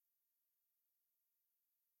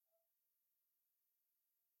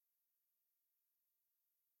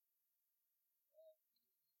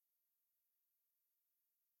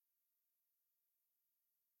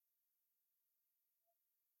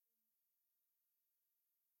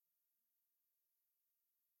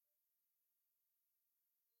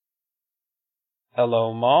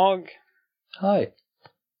Hello, Mog. Hi.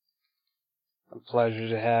 A pleasure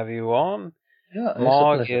to have you on. Yeah, it's a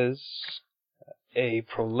Mog pleasure. is a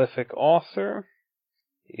prolific author.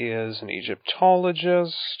 He is an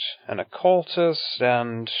Egyptologist, an occultist,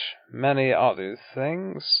 and many other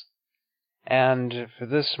things. And for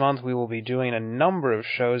this month, we will be doing a number of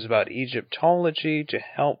shows about Egyptology to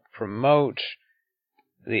help promote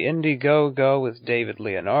the Indiegogo with David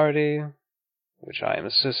Leonardi, which I am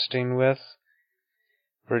assisting with,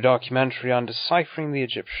 for a documentary on deciphering the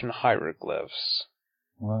Egyptian hieroglyphs.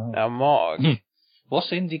 Wow. Now, Mog.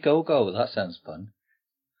 What's Indiegogo? That sounds fun.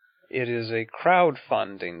 It is a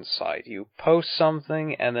crowdfunding site. You post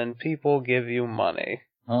something, and then people give you money.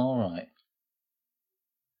 All right.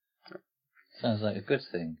 Sounds like a good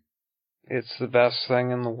thing. It's the best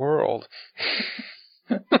thing in the world.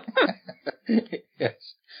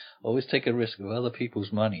 Yes. Always take a risk with other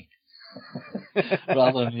people's money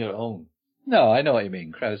rather than your own. No, I know what you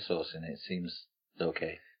mean. Crowdsourcing it seems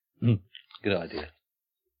okay. Good idea.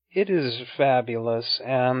 It is fabulous,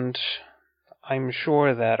 and I'm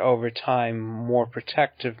sure that over time more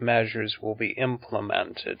protective measures will be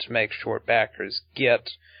implemented to make sure backers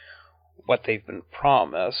get what they've been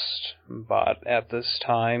promised, but at this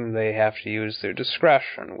time they have to use their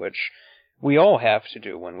discretion, which we all have to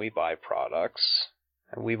do when we buy products.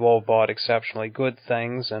 And we've all bought exceptionally good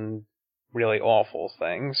things and really awful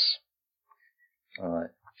things. All right.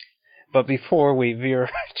 But before we veer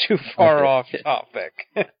too far off topic,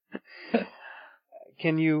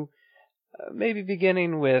 can you, maybe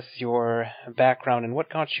beginning with your background and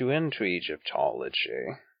what got you into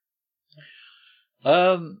Egyptology?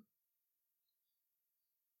 Well,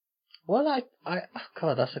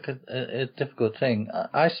 God, that's a difficult thing.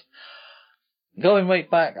 Going right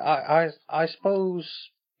back, I suppose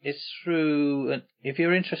it's through, if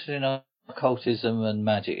you're interested in occultism and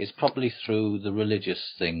magic, it's probably through the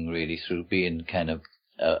religious thing, really, through being kind of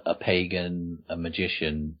a pagan, a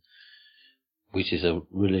magician, which is a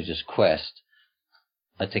religious quest.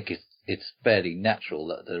 I think it's fairly natural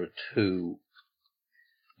that there are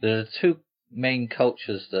two main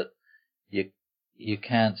cultures that you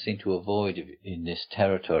can't seem to avoid in this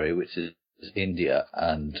territory, which is India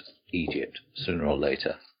and Egypt, sooner or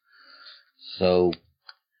later. So,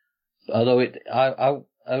 although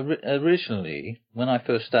originally, when I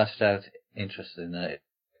first started out interested in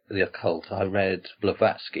the occult, I read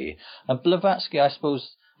Blavatsky. And Blavatsky, I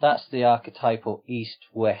suppose, that's the archetypal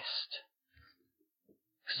East-West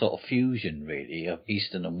sort of fusion, really, of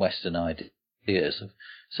Eastern and Western ideas.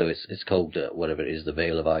 So it's called, whatever it is, the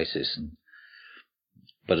Veil of Isis,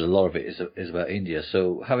 but a lot of it is about India.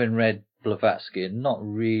 So having read Blavatsky and not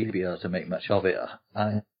really be able to make much of it,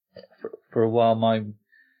 for a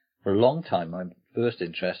long time, my first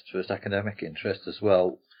academic interest as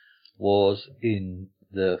well, was in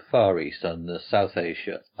the Far East and the South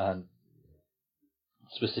Asia, and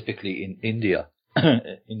specifically in India,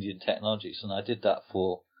 Indian technologies. And I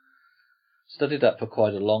studied that for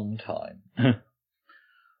quite a long time.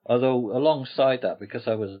 Although alongside that, because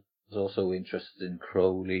I was also interested in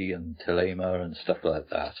Crowley and Thelema and stuff like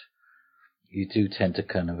that, you do tend to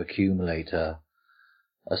kind of accumulate a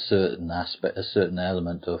certain aspect, a certain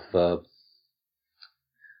element of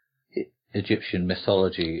Egyptian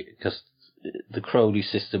mythology, because the Crowley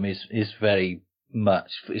system is very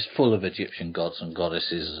much, is full of Egyptian gods and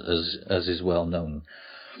goddesses, as is well known.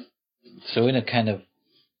 So in a kind of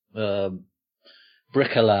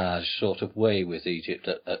bricolage sort of way with Egypt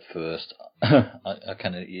at first,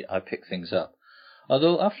 I picked things up.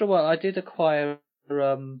 Although after a while I did acquire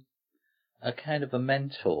a kind of a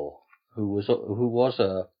mentor who was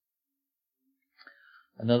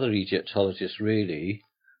another Egyptologist, really.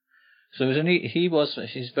 So he's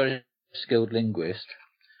a very skilled linguist,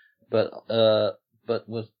 but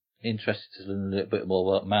was interested to learn a little bit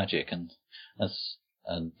more about magic and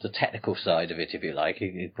the technical side of it, if you like.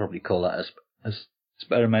 You'd probably call that as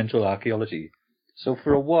experimental archaeology. So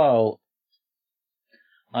for a while,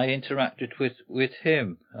 I interacted with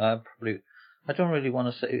him. I don't really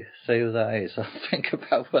want to say who that is. I'll think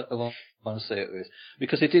about what I want to say it with,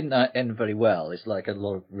 because it didn't end very well. It's like a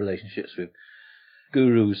lot of relationships with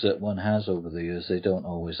gurus that one has over the years. They don't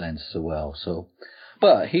always end so well. So,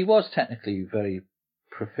 but he was technically very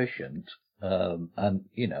proficient, and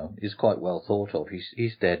is quite well thought of.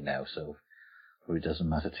 He's dead now, so it doesn't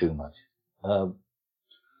matter too much.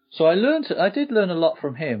 So I did learn a lot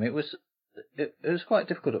from him. It was quite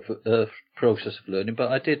difficult process of learning,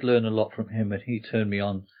 but I did learn a lot from him, and he turned me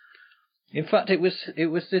on. In fact, it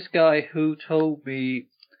was this guy who told me,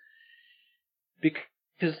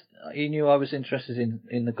 because he knew I was interested in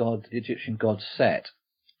the Egyptian god Set,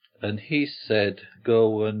 and he said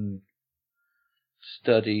go and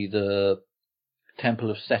study the Temple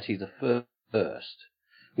of Seti the First,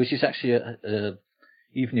 which is actually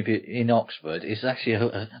even if you're in Oxford, it's actually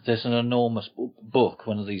there's an enormous book,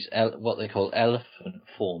 one of these what they call elephant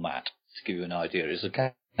format. To give you an idea, it's the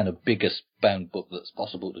kind of biggest bound book that's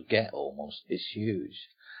possible to get. Almost, it's huge.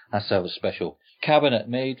 Has to have a special cabinet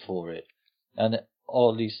made for it, and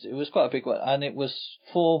all these. It was quite a big one, and it was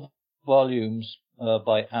 4 volumes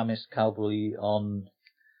by Amis Cowboy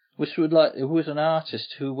who was an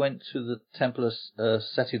artist who went to the Temple of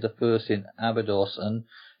Seti the First in Abydos and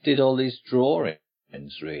did all these drawings.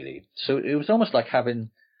 Really, so it was almost like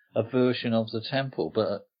having a version of the temple.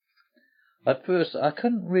 But at first, I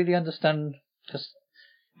couldn't really understand, because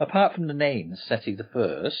apart from the name Seti the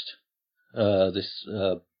First, this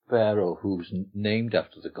pharaoh who's named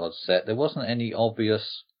after the god Set, there wasn't any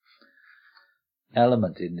obvious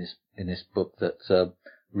element in this book that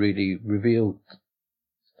really revealed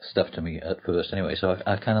stuff to me at first. Anyway, so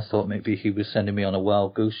I kind of thought maybe he was sending me on a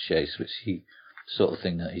wild goose chase, which he sort of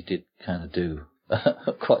thing that he did kind of do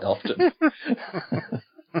quite often.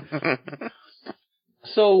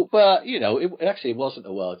 So, but it wasn't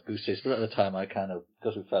a wild goose chase. But at the time, I kind of,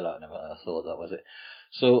 because we fell out and I thought that was it.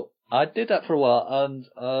 So I did that for a while, and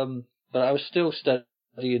but I was still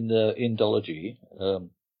studying the Indology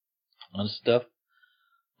and stuff.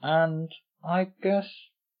 And I guess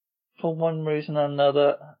for one reason or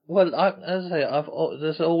another, well, as I say,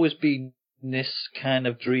 there's always been this kind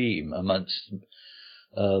of dream amongst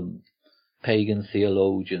pagan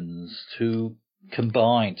theologians to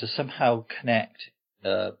combine, to somehow connect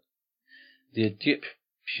the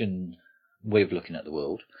Egyptian way of looking at the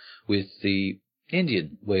world with the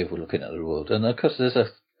Indian way of looking at the world. And of course, there's a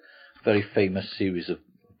very famous series of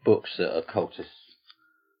books that occultists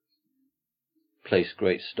place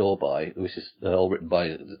great store by, which is all written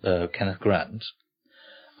by Kenneth Grant,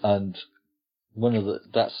 and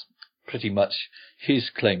that's pretty much his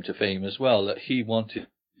claim to fame as well, that he wanted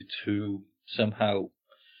to somehow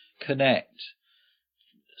connect,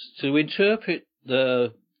 to interpret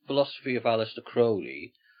the philosophy of Aleister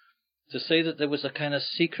Crowley, to say that there was a kind of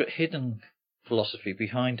secret hidden philosophy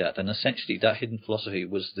behind that, and essentially that hidden philosophy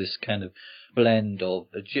was this kind of blend of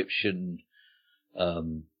Egyptian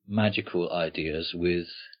magical ideas with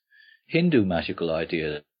Hindu magical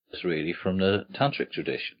ideas, really, from the Tantric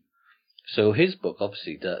tradition. So his book,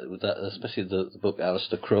 obviously, that especially the book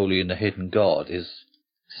Aleister Crowley and the Hidden God,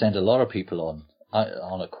 sent a lot of people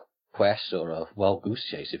on a quest or a wild goose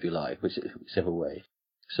chase, if you like, whichever way.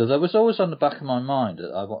 So that was always on the back of my mind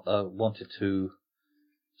that I wanted to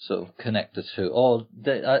sort of connect the two. Or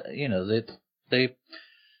they're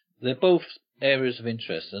both areas of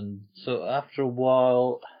interest, and so after a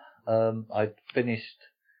while, I finished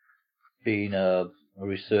being a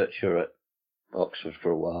researcher at Oxford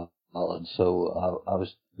for a while, and so I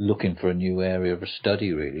was looking for a new area of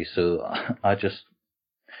study, really. So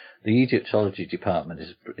the Egyptology department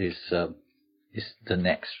is it's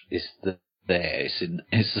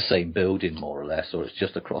the same building more or less, or it's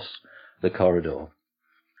just across the corridor.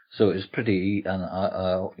 So it was pretty, and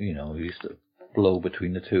I used to flow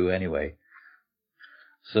between the two anyway.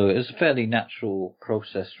 So it was a fairly natural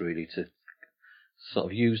process, really, to sort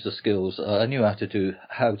of use the skills. I knew how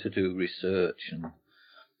to do research and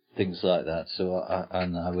things like that. So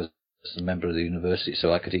I was a member of the university,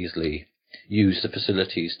 so I could easily use the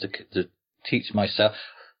facilities to teach myself.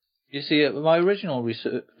 You see, my original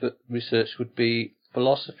research would be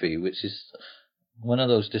philosophy, which is one of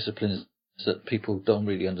those disciplines that people don't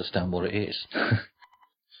really understand what it is.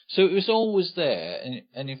 So it was always there,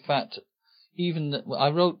 and in fact, I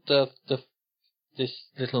wrote this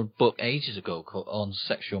little book ages ago on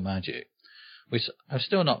sexual magic, which I'm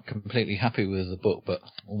still not completely happy with the book, but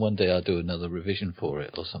one day I'll do another revision for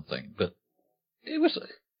it or something. But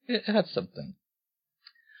it had something.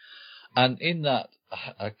 And in that,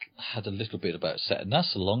 I had a little bit about Set, and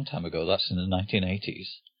that's a long time ago. That's in the 1980s.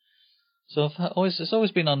 So it's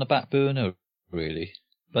always been on the back burner, really.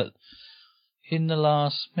 But in the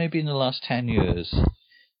last 10 years,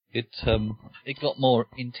 it got more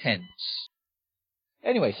intense.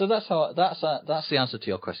 Anyway, so that's the answer to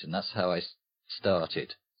your question. That's how I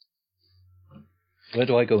started. Where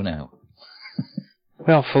do I go now?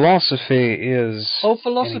 Well, philosophy is... Oh,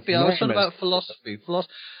 philosophy. I was talking about philosophy.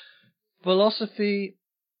 Philosophy,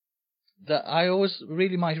 that I always...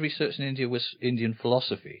 Really, my research in India was Indian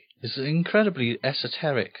philosophy. It's an incredibly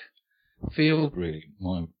esoteric field, really,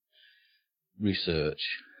 my research.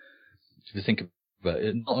 If you think about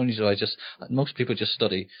it, not only do most people just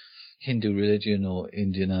study Hindu religion or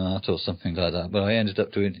Indian art or something like that, but I ended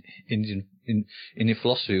up doing Indian in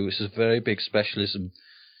philosophy, which is a very big specialism,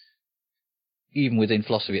 even within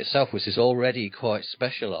philosophy itself, which is already quite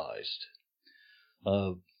specialised.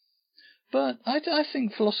 But I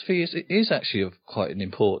think philosophy is actually of quite an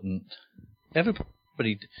important.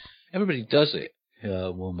 Everybody does it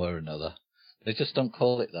one way or another. They just don't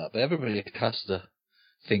call it that. But everybody has to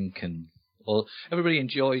think, or everybody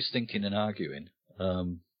enjoys thinking and arguing,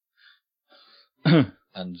 and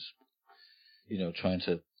trying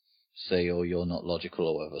to say, "Oh, you're not logical"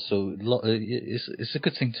 or whatever. So it's a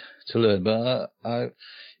good thing to learn. But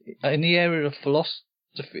in the area of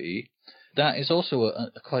philosophy, that is also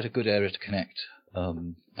quite a good area to connect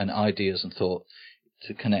and ideas and thought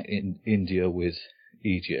to connect in India with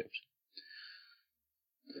Egypt.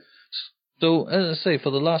 So, as I say, for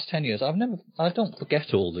the last 10 years, I don't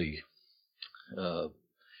forget all the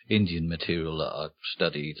Indian material that I've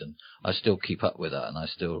studied, and I still keep up with that, and I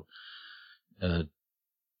still,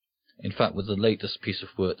 in fact, with the latest piece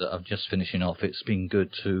of work that I'm just finishing off, it's been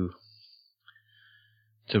good to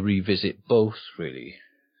revisit both, really,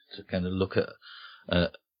 to kind of look at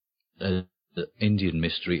the Indian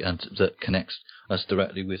mystery and that connects us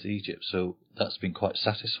directly with Egypt. So that's been quite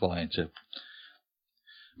satisfying to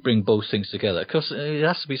bring both things together. Because it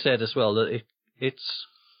has to be said as well that it's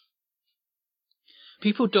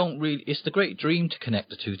people don't really. It's the great dream to connect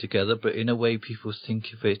the two together, but in a way, people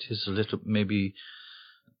think of it as a little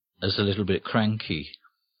bit cranky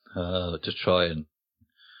to try and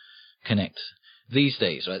connect. These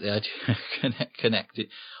days, right, the idea connect it,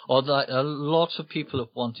 or that a lot of people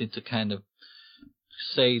have wanted to kind of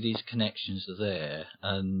say these connections are there,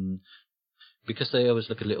 and because they always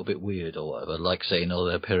look a little bit weird or whatever, like saying, "Oh,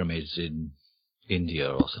 there are pyramids in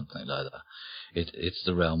India" or something like that. It's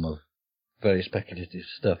the realm of very speculative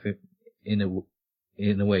stuff. In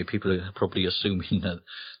a way, people are probably assuming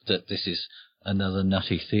that this is another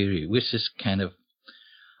nutty theory, which is kind of.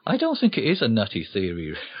 I don't think it is a nutty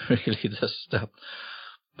theory, really, this stuff.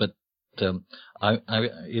 But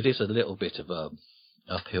it is a little bit of a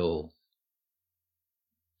uphill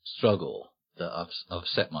struggle that I've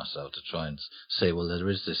set myself to try and say, well, there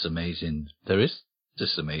is this amazing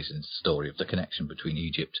story of the connection between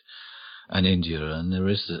Egypt and India, and there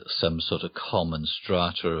is some sort of common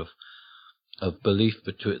strata of belief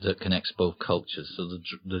that connects both cultures. So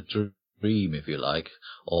the dream, if you like,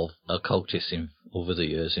 of occultists over the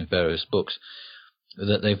years in various books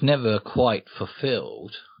that they've never quite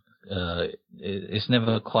fulfilled. It's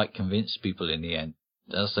never quite convinced people in the end,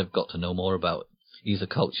 as they've got to know more about either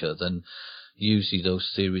culture, then usually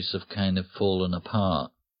those theories have kind of fallen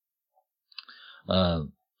apart.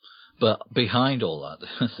 But behind all that,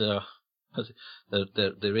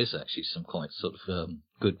 there is actually some quite sort of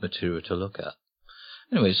good material to look at.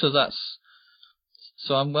 Anyway, so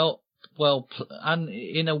I'm and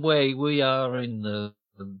in a way, we are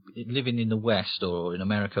living in the West or in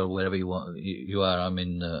America or wherever you are. I'm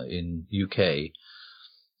in UK.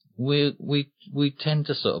 We tend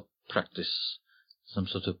to sort of practice some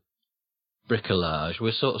sort of bricolage.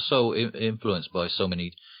 We're sort of so influenced by so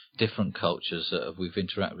many different cultures that we've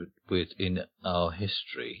interacted with in our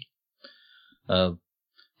history that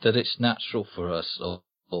it's natural for us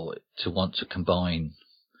or to want to combine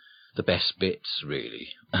the best bits, really,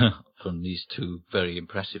 from these two very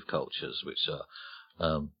impressive cultures, which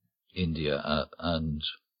are India and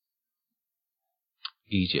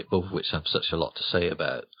Egypt, both of which have such a lot to say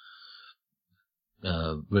about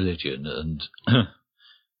religion and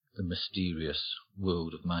the mysterious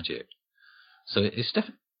world of magic. So it's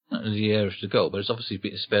definitely the area to go, but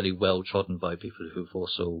it's fairly well trodden by people who've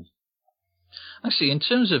also. Actually, in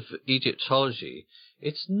terms of Egyptology,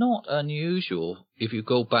 it's not unusual if you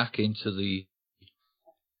go back into the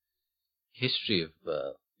history of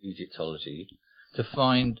Egyptology to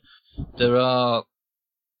find there are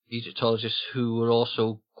Egyptologists who are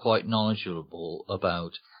also quite knowledgeable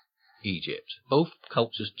about Egypt. Both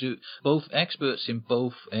cultures both experts in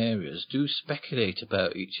both areas do speculate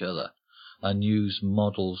about each other and use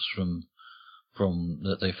models from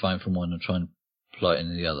that they find from one and try and apply it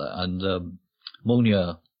in the other. And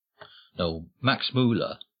Max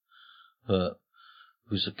Muller,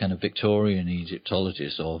 who's a kind of Victorian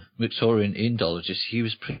Egyptologist or Victorian Indologist, he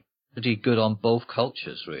was pretty good on both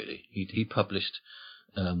cultures, really. He published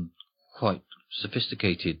quite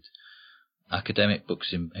sophisticated academic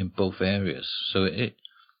books in both areas. So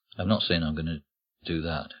I'm not saying I'm going to do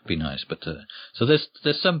that. It'd be nice, but so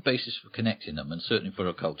there's some basis for connecting them, and certainly for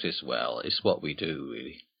occultists, well, it's what we do,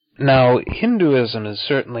 really. Now, Hinduism is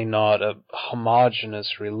certainly not a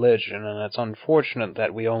homogeneous religion, and it's unfortunate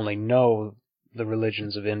that we only know the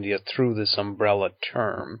religions of India through this umbrella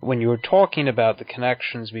term. When you're talking about the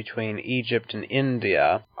connections between Egypt and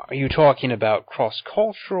India, are you talking about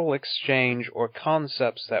cross-cultural exchange or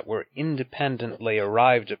concepts that were independently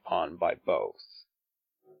arrived upon by both?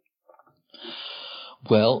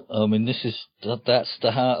 Well, I mean, that's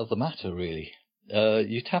the heart of the matter, really.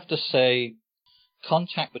 You'd have to say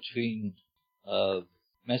contact between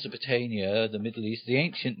Mesopotamia, the Middle East, the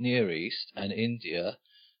ancient Near East, and India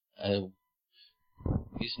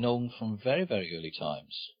is known from very, very early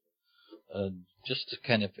times. Just to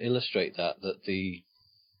kind of illustrate that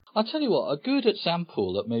I'll tell you what, a good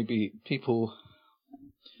example that maybe people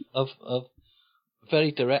of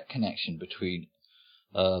very direct connection between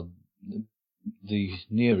the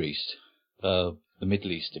Near East, the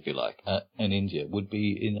Middle East, if you like, and India would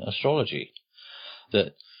be in astrology.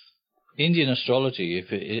 That Indian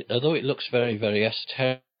astrology, although it looks very, very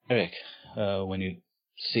esoteric when you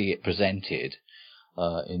see it presented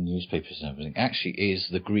in newspapers and everything, actually is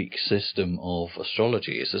the Greek system of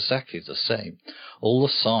astrology. It's exactly the same. All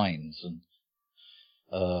the signs and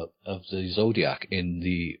of the zodiac in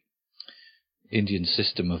the Indian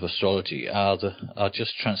system of astrology are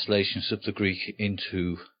just translations of the Greek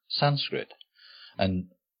into Sanskrit, and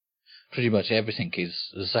pretty much everything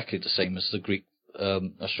is exactly the same as the Greek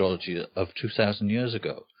astrology of 2,000 years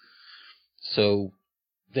ago. So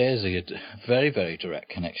there's a very, very direct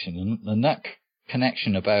connection, and that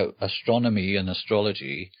connection about astronomy and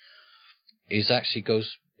astrology is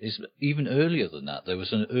even earlier than that. There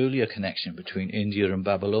was an earlier connection between India and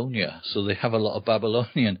Babylonia, so they have a lot of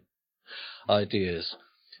Babylonian ideas,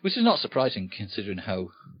 which is not surprising considering how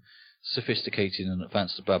sophisticated and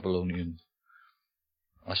advanced the Babylonian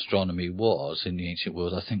astronomy was in the ancient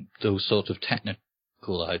world. I think those sort of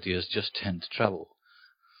technical ideas just tend to travel.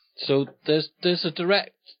 So there's a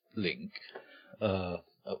direct link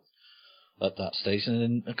at that stage, and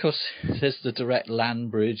then of course there's the direct land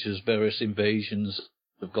bridge as various invasions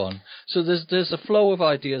have gone. So there's a flow of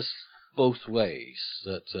ideas both ways.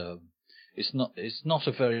 That it's not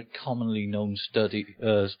a very commonly known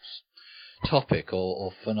topic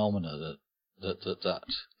or phenomena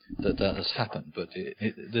that has happened, but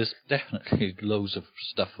there's definitely loads of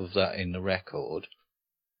stuff of that in the record.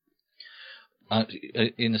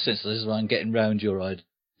 In a sense, this is why I'm getting round your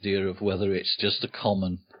idea of whether it's just a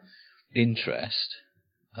common interest.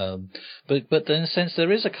 But in a sense,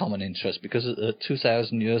 there is a common interest, because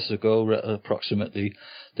 2,000 years ago, approximately,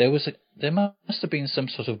 there must have been some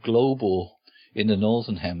sort of global, in the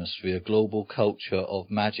northern hemisphere, global culture of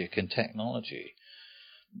magic and technology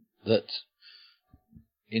that,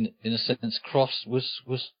 in a sense,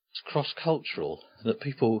 was cross-cultural. That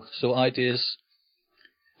people, so ideas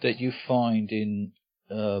that you find in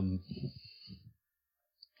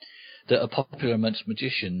that are popular amongst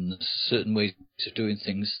magicians, certain ways of doing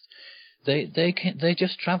things, they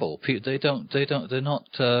just travel. They're not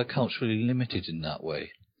culturally limited in that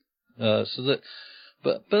way.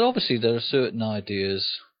 But obviously there are certain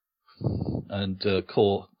ideas and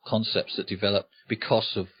core concepts that develop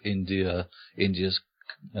because of India's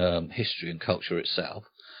history and culture itself.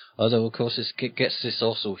 Although of course it gets this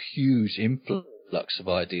also huge influx of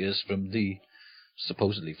ideas from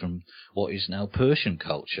supposedly from what is now Persian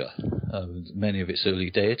culture. Many of its early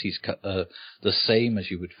deities the same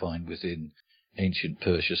as you would find within ancient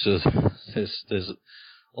Persia. So there's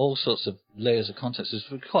all sorts of layers of context. It's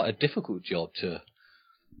quite a difficult job to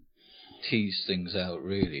tease things out,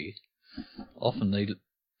 really. Often they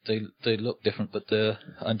look different, but they're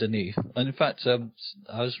underneath. And in fact, I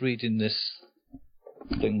was reading this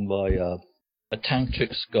thing by a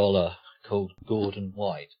tantric scholar called Gordon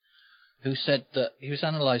White, who said that he was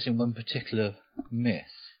analysing one particular myth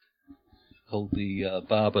called the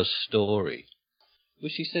Barber's Story,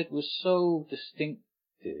 which he said was so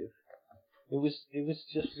distinctive. It was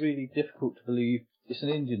just really difficult to believe. It's an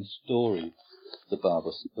Indian story, the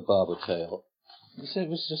Barber tale. He said it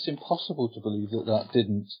was just impossible to believe that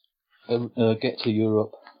didn't get to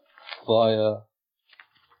Europe via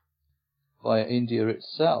India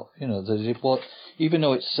itself. You know, that even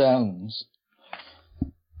though it sounds,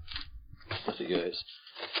 what it is.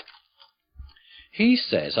 He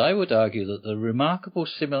says, I would argue that the remarkable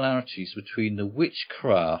similarities between the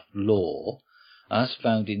witchcraft law, as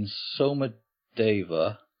found in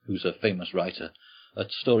Somadeva, who's a famous writer, a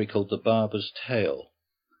story called The Barber's Tale,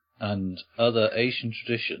 and other Asian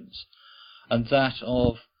traditions, and that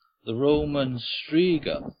of the Roman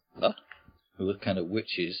Striga, who were kind of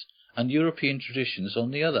witches, and European traditions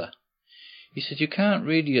on the other. He said you can't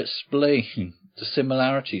really explain the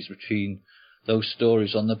similarities between those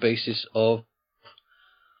stories on the basis of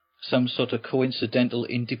some sort of coincidental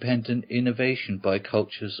independent innovation by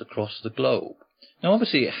cultures across the globe. Now,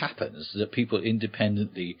 obviously, it happens that people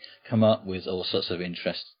independently come up with all sorts of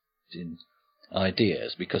interesting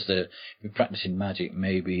ideas because they're practicing magic,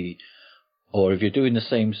 maybe, or if you're doing the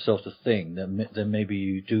same sort of thing, then maybe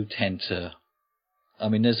you do tend to. I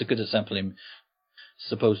mean, there's a good example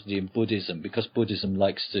supposedly in Buddhism, because Buddhism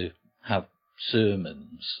likes to have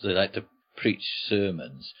sermons. They like to preach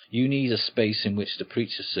sermons. You need a space in which to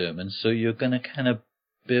preach a sermon, so you're going to kind of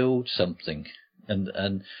build something.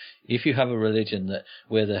 And if you have a religion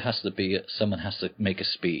where there has to be someone has to make a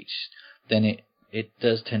speech, then it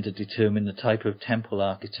does tend to determine the type of temple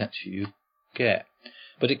architecture you get.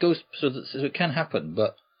 But it goes so it can happen.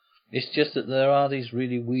 But it's just that there are these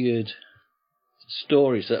really weird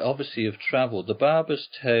stories that obviously have travelled. The Barber's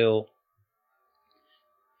Tale,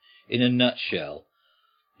 in a nutshell,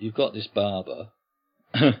 you've got this barber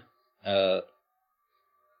who's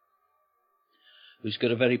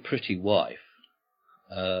got a very pretty wife.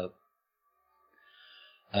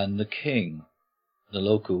 And the king, the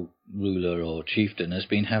local ruler or chieftain, has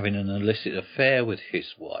been having an illicit affair with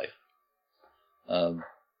his wife.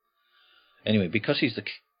 Anyway, because he's the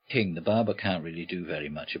king, the barber can't really do very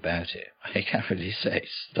much about it. He can't really say,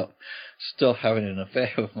 stop having an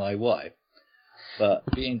affair with my wife. But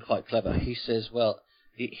being quite clever, he says, well,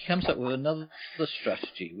 he comes up with another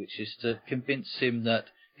strategy, which is to convince him that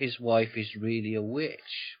his wife is really a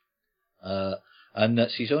witch. And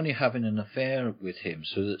that she's only having an affair with him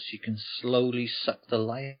so that she can slowly suck the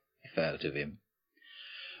life out of him.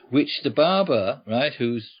 Which the barber, right,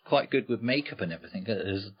 who's quite good with makeup and everything,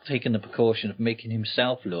 has taken the precaution of making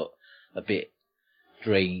himself look a bit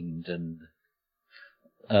drained and,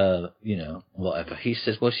 whatever. He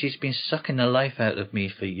says, well, she's been sucking the life out of me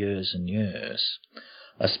for years and years,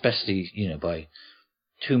 especially, by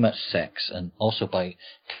too much sex and also by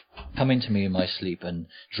coming to me in my sleep and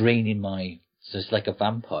draining so it's like a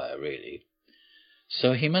vampire, really.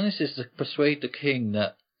 So he manages to persuade the king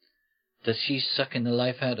that she's sucking the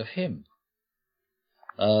life out of him.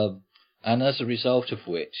 And as a result of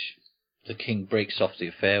which, the king breaks off the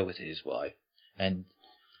affair with his wife. And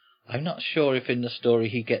I'm not sure if in the story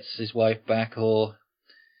he gets his wife back or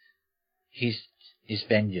his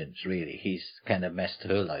vengeance, really. He's kind of messed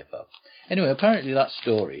her life up. Anyway, apparently that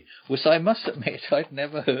story, which I must admit I'd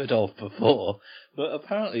never heard of before, but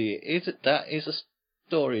apparently that is a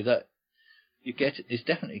story that you get. It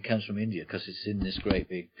definitely comes from India because it's in this great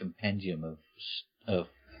big compendium of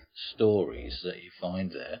stories that you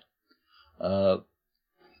find there.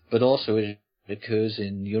 But also it occurs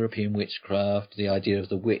in European witchcraft, the idea of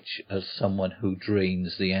the witch as someone who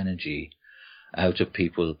drains the energy out of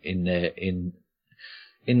people in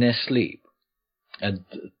their sleep. And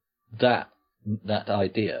that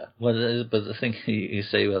idea, but the thing you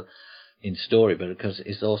say, well, in story, but because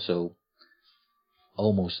it's also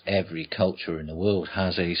almost every culture in the world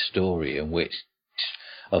has a story in which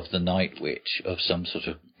of the night witch, of some sort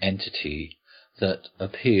of entity that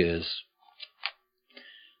appears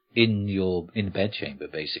in the bedchamber,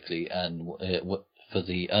 basically, and for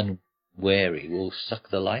the unwary will suck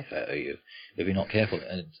the life out of you if you're not careful.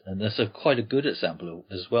 And that's quite a good example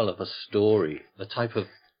as well of a story, a type of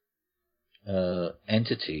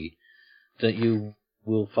entity that you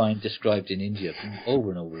will find described in India over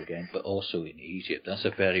and over again, but also in Egypt. That's a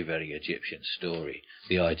very, very Egyptian story.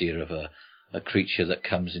 The idea of a creature that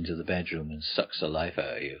comes into the bedroom and sucks the life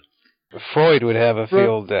out of you. Freud would have a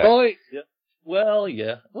field day. Freud, yeah. Well,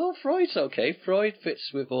 yeah. Well, Freud's okay. Freud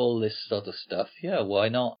fits with all this sort of stuff. Yeah, why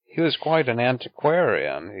not? He was quite an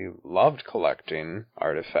antiquarian. He loved collecting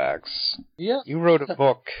artifacts. Yeah. You wrote a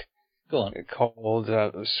book Go on. called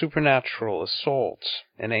Supernatural Assault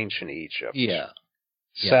in Ancient Egypt. Yeah.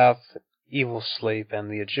 Seth, Evil Sleep,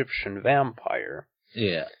 and the Egyptian Vampire.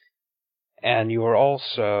 Yeah. And you are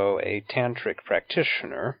also a tantric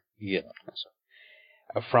practitioner. Yeah.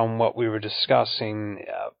 From what we were discussing,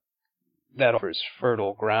 that offers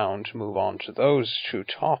fertile ground to move on to those two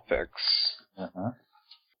topics. Uh-huh.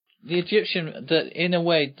 The Egyptian, in a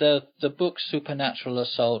way, the book Supernatural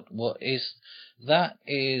Assault, that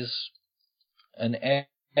is an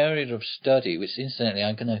area of study, which incidentally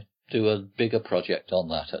I'm going to do a bigger project on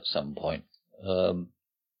that at some point,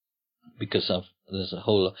 because there's a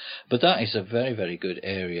whole, but that is a very, very good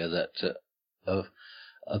area of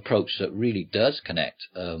approach that really does connect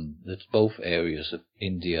there's both areas of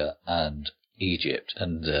India and Egypt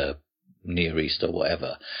and Near East or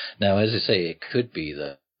whatever. Now, as I say, it could be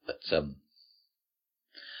that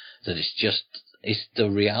it's the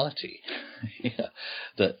reality. Yeah,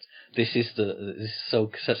 that this is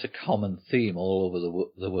such a common theme all over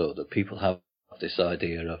the world, that people have this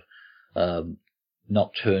idea of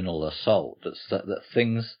nocturnal assault. That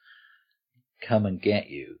things come and get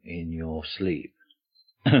you in your sleep.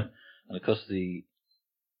 And of course, the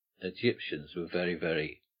Egyptians were very,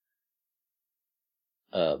 very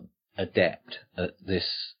adept at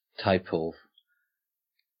this type of.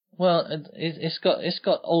 Well, it's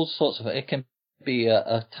got all sorts of. It can be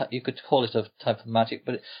you could call it a type of magic,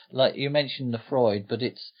 but like you mentioned the Freud, but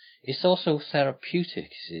it's also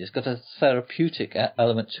therapeutic. You see, it's got a therapeutic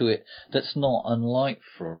element to it that's not unlike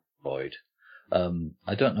Freud.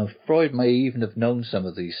 I don't know. Freud may even have known some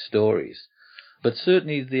of these stories, but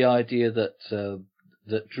certainly the idea that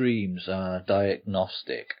that dreams are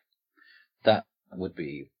diagnostic, that would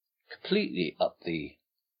be completely up the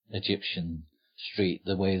Egyptian street,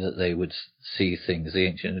 the way that they would see things, the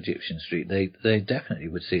ancient Egyptian street. They definitely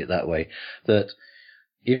would see it that way. That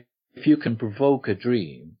if you can provoke a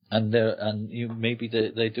dream, and maybe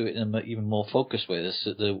they do it in an even more focused way.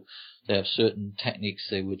 They have certain techniques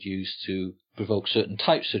they would use to provoke certain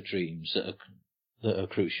types of dreams that are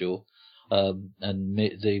crucial. And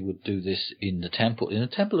they would do this in the temple. In the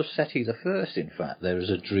temple of Seti I, in fact, there is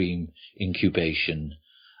a dream incubation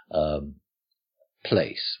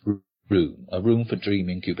place, a room for dream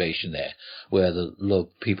incubation there, where the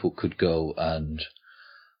people could go and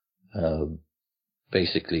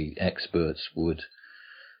basically experts would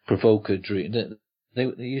provoke a dream.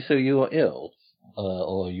 So you are ill,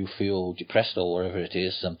 or you feel depressed, or whatever it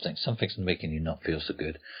is, something's making you not feel so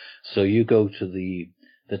good. So you go to the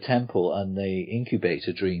temple and they incubate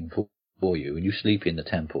a dream for you, and you sleep in the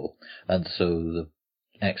temple, and so the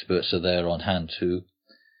experts are there on hand to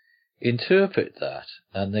interpret that,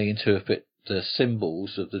 and they interpret the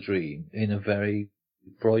symbols of the dream in a very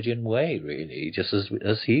Freudian way, really, just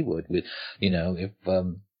as he would. With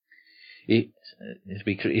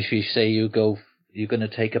if you say you're going to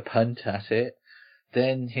take a punt at it,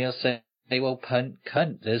 then he'll say, well, punt,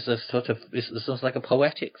 cunt. There's a sort of, it's sort like a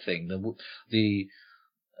poetic thing. The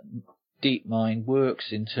deep mind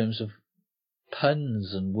works in terms of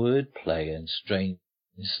puns and wordplay and strange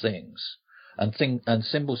things. And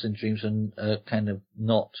symbols in dreams are kind of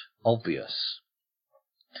not obvious.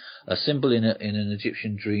 A symbol in an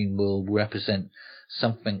Egyptian dream will represent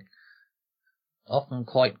something often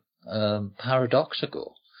quite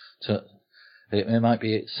paradoxical. So it might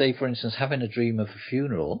be, say, for instance, having a dream of a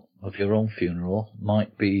funeral, of your own funeral,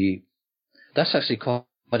 might be. That's actually quite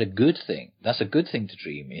a good thing. That's a good thing to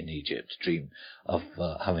dream in Egypt. Dream of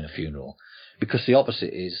having a funeral. Because the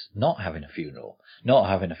opposite is not having a funeral. Not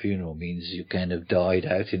having a funeral means you kind of died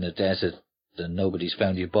out in the desert and nobody's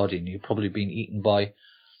found your body and you've probably been eaten by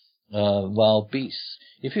wild beasts.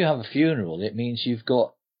 If you have a funeral, it means you've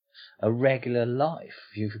got a regular life.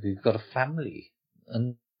 You've got a family.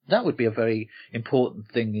 And that would be a very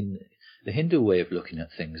important thing in the Hindu way of looking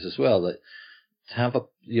at things as well. That to have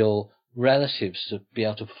your relatives to be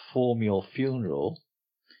able to perform your funeral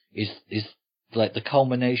is like the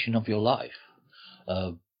culmination of your life.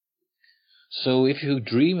 So if you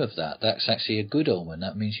dream of that, that's actually a good omen.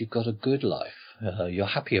 That means you've got a good life. You're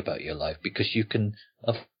happy about your life because you can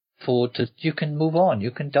afford to. You can move on.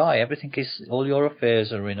 You can die. All your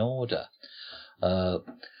affairs are in order.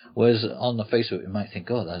 Whereas on the face of it, you might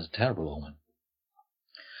think, "Oh, that's a terrible omen."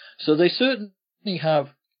 So they certainly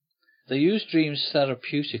have. They use dreams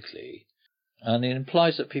therapeutically, and it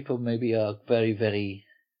implies that people maybe are very, very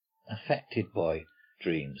affected by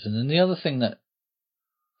dreams. And then the other thing that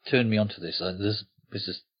turned me onto this has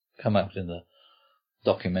come out in the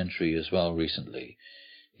documentary as well recently,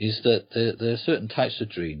 is that there are certain types of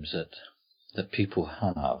dreams that people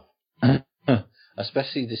have,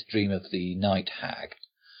 especially this dream of the night hag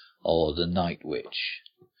or the night witch.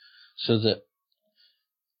 So that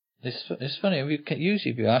it's funny.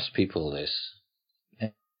 Usually, if you ask people this,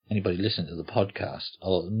 anybody listening to the podcast,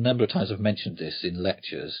 or a number of times I've mentioned this in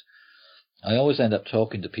lectures, I always end up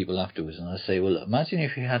talking to people afterwards, and I say, well, imagine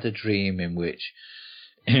if you had a dream in which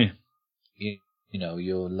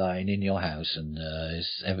you're lying in your house and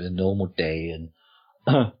it's a normal day, and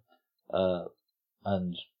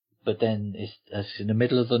but then it's in the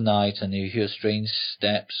middle of the night and you hear strange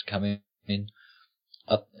steps coming in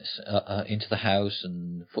up into the house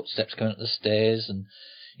and footsteps coming up the stairs, and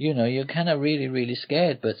you're kind of really, really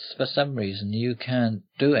scared, but for some reason you can't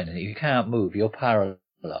do anything. You can't move. You're paralyzed.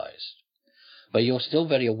 But you're still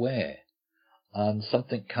very aware, and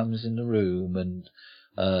something comes in the room, and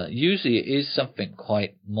usually it is something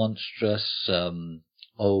quite monstrous,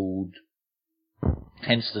 old,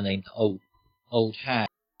 hence the name old hag.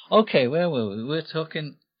 Okay, where were we? We're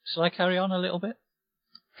talking. Shall I carry on a little bit?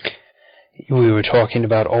 We were talking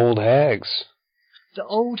about old hags. The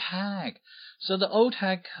old hag. So the old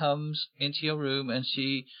hag comes into your room and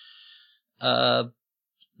she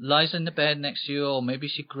lies in the bed next to you, or maybe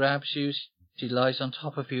she grabs you, she lies on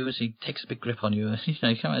top of you, and she takes a big grip on you.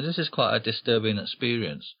 This is quite a disturbing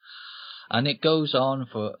experience. And it goes on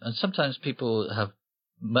and sometimes people have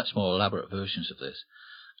much more elaborate versions of this.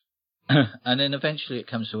 And then eventually it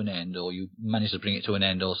comes to an end, or you manage to bring it to an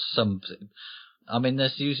end, or something. I mean,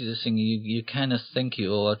 there's usually this thing, you kind of think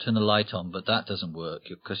turn the light on, but that doesn't work,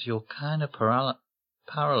 because you're kind of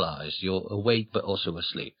paralyzed. You're awake, but also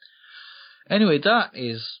asleep. Anyway, that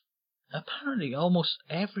is apparently almost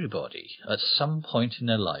everybody at some point in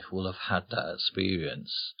their life will have had that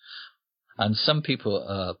experience. And some people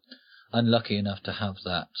are unlucky enough to have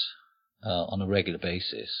that on a regular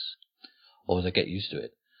basis, or they get used to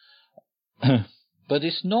it. But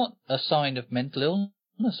it's not a sign of mental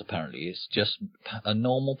illness, apparently. It's just a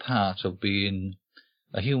normal part of being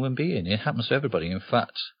a human being. It happens to everybody. In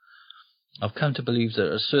fact, I've come to believe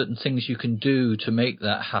there are certain things you can do to make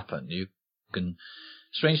that happen. You can,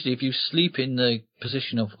 strangely, if you sleep in the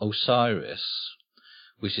position of Osiris,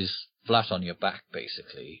 which is flat on your back,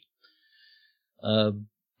 basically,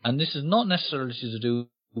 and this is not necessarily to do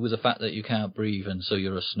with the fact that you can't breathe and so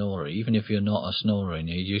you're a snorer. Even if you're not a snorer and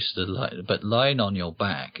you're used to but lying on your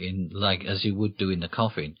back, as you would do in the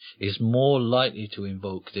coffin, is more likely to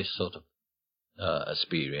invoke this sort of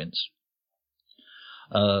experience.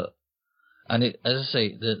 And as I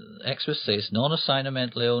say, the experts say it's not a sign of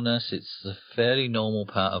mental illness. It's a fairly normal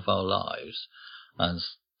part of our lives, and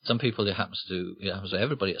some people it happens to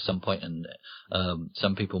everybody at some point, and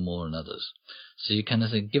some people more than others. So you kind of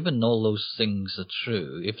think, given all those things are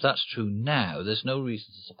true, if that's true now, there's no reason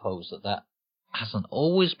to suppose that hasn't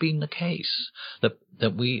always been the case.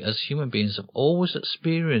 That we as human beings have always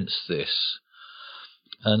experienced this.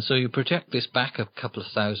 And so you project this back a couple of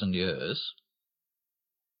thousand years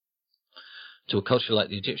to a culture like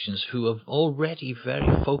the Egyptians, who are already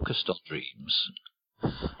very focused on dreams.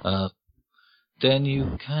 Then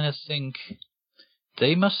you kind of think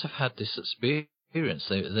they must have had this experience.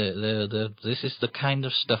 This is the kind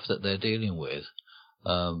of stuff that they're dealing with.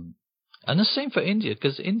 And the same for India,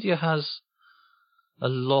 because India has a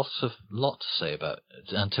lot to say about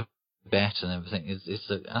it, and Tibet and everything. It's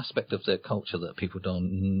the aspect of their culture that people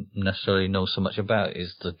don't necessarily know so much about,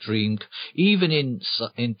 is the dream. Even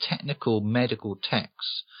in technical medical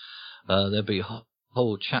texts, there'll be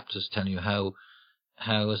whole chapters telling you how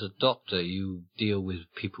as a doctor you deal with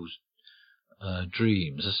people's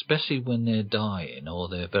dreams, especially when they're dying or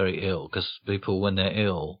they're very ill, because people, when they're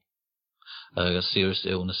ill, a serious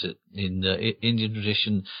illness, in the Indian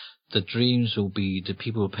tradition, the dreams will be, the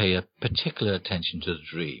people will pay a particular attention to the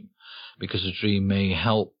dream, because the dream may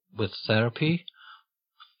help with therapy,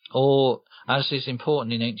 or, as is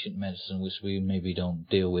important in ancient medicine, which we maybe don't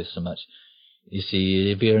deal with so much, you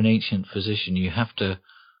see, if you're an ancient physician, you have to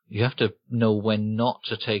know when not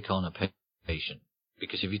to take on a patient.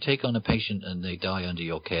 Because if you take on a patient and they die under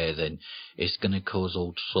your care, then it's going to cause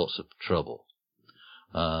all sorts of trouble.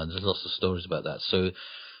 There's lots of stories about that. So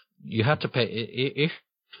you have to pay. If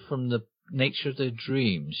from the nature of their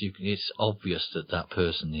dreams, it's obvious that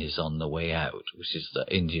person is on the way out, which is the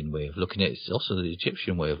Indian way of looking at it. It's also the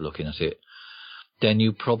Egyptian way of looking at it. Then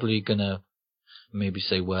you're probably going to maybe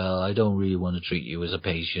say, well, I don't really want to treat you as a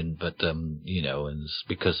patient, but, and it's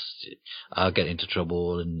because I'll get into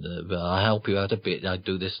trouble, and I'll help you out a bit. I'd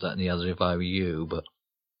do this, that, and the other if I were you, but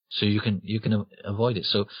so you can avoid it.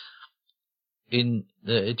 So in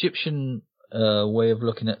the Egyptian way of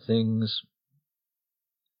looking at things,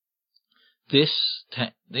 this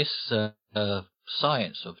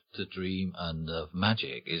science of the dream and of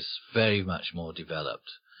magic is very much more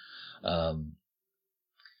developed.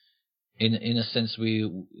 In a sense,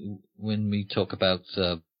 when we talk about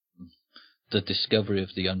the discovery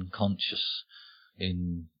of the unconscious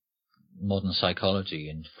in modern psychology,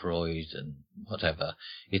 in Freud and whatever,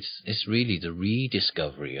 it's really the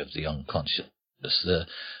rediscovery of the unconscious.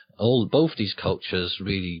 Both these cultures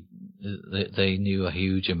really, they knew a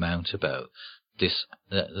huge amount about this,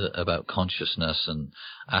 about consciousness and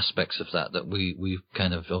aspects of that we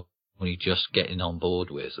kind of only just getting on board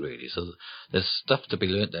with, really. So there's stuff to be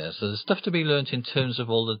learnt there. So there's stuff to be learnt in terms of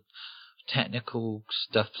all the technical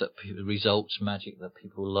stuff that results magic that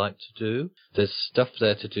people like to do. There's stuff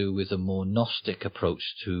there to do with a more Gnostic approach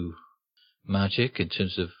to magic in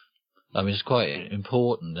terms of, it's quite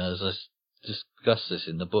important, as I discuss this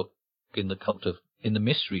in the book, in the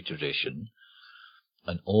mystery tradition,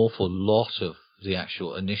 an awful lot of the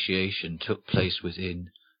actual initiation took place within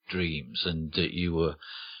dreams, and that you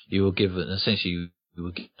were given, essentially, you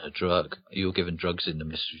were given a drug. You were given drugs in the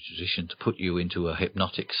mystery tradition to put you into a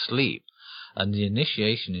hypnotic sleep, And the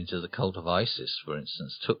initiation into the cult of Isis, for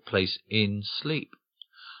instance, took place in sleep,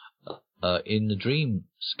 in the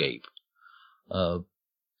dreamscape. So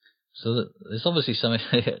that there's obviously something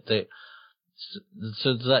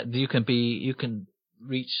so that you can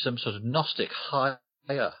reach some sort of Gnostic higher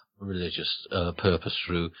religious purpose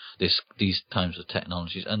through these types of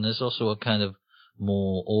technologies. And there's also a kind of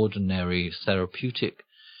more ordinary therapeutic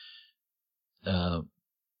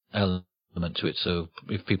element to it. So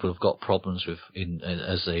if people have got problems with,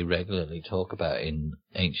 as they regularly talk about in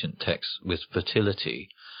ancient texts, with fertility,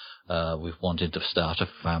 with wanting to start a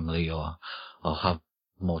family or have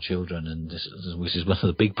more children, and this is one of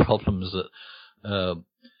the big problems that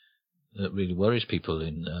really worries people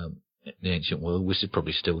in the ancient world, which it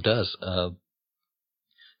probably still does.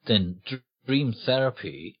 Then dream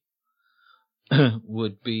therapy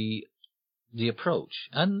would be the approach,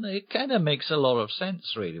 and it kind of makes a lot of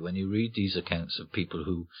sense really when you read these accounts of people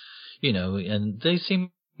who, and they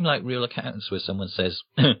seem like real accounts where someone says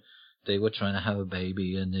they were trying to have a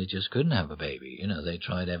baby and they just couldn't have a baby. They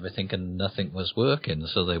tried everything and nothing was working,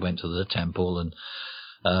 so they went to the temple and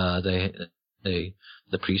the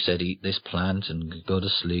priest said, eat this plant and go to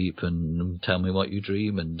sleep and tell me what you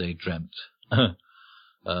dream, and they dreamt. They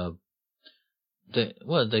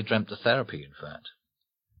dreamt the therapy, in fact.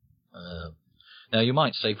 Now, you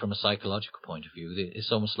might say from a psychological point of view,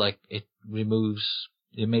 it's almost like it may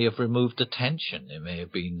have removed the tension. It may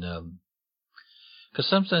have been, because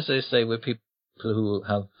sometimes they say with people who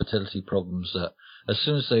have fertility problems that as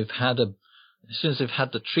soon as they've had the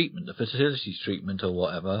treatment, the fertility treatment or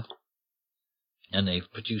whatever, and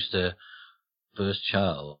they've produced their first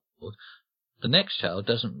child, the next child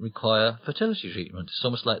doesn't require fertility treatment. It's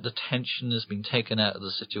almost like the tension has been taken out of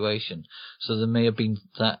the situation. So there may have been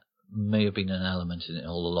an element in it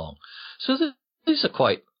all along. So these are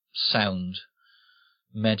quite sound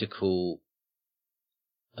medical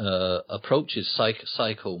approaches,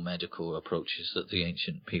 psychomedical approaches that the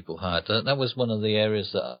ancient people had. That was one of the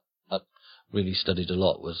areas that I really studied a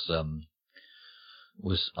lot, was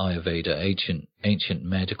Ayurveda, ancient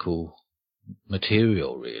medical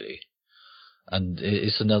material, really. And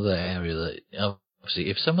it's another area that, obviously,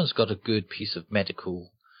 if someone's got a good piece of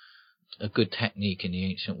a good technique in the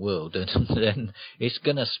ancient world, then it's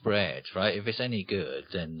going to spread, right? If it's any good,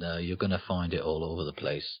 then you're going to find it all over the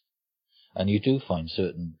place. And you do find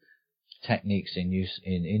certain techniques in use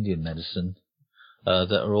in Indian medicine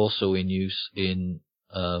that are also in use in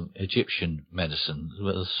Egyptian medicine.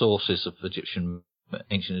 The sources of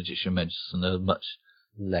ancient Egyptian medicine are much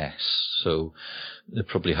less, so they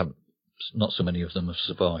probably haven't. Not so many of them have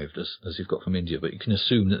survived as you've got from India, but you can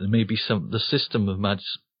assume that there may be the system of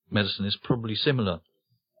medicine is probably similar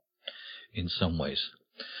in some ways.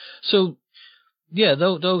 So, yeah,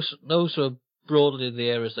 those are broadly the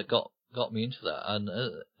areas that got me into that. And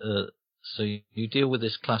so you deal with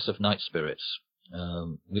this class of night spirits,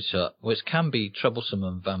 which can be troublesome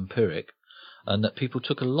and vampiric, and that people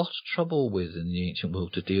took a lot of trouble with in the ancient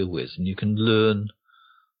world to deal with. And you can learn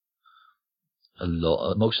a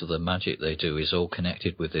lot. Most of the magic they do is all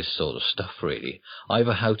connected with this sort of stuff, really.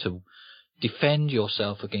 Either how to defend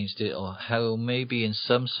yourself against it, or how maybe in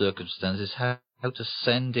some circumstances how to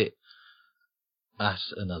send it at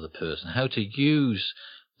another person, how to use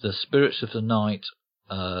the spirits of the night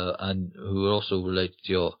and who are also related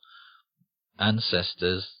to your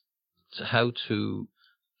ancestors, how to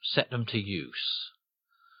set them to use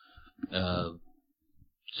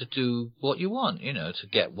to do what you want, to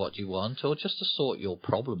get what you want, or just to sort your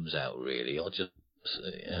problems out, really, or just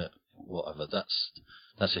whatever.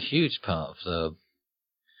 That's a huge part of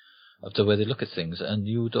the way they look at things. And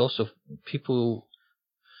you would also, people,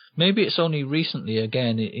 maybe it's only recently,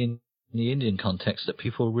 again, in the Indian context, that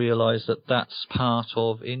people realize that that's part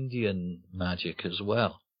of Indian magic as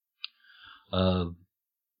well. That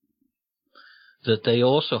they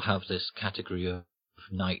also have this category of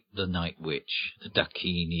the night witch, the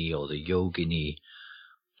Dakini or the Yogini,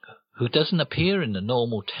 who doesn't appear in the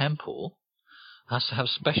normal temple, has to have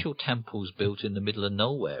special temples built in the middle of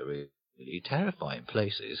nowhere, really terrifying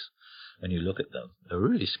places. When you look at them, they're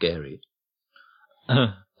really scary.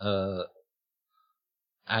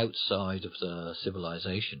 Outside of the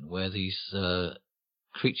civilization, where these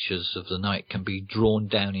creatures of the night can be drawn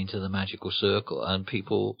down into the magical circle, and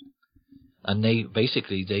people, and they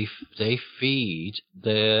basically they feed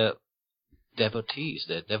their devotees.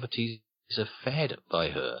 Their devotees are fed by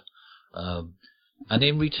her, and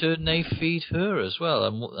in return they feed her as well.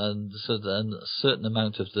 And so then a certain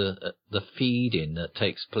amount of the feeding that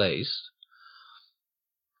takes place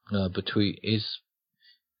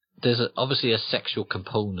there's obviously a sexual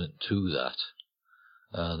component to that.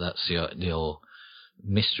 That's the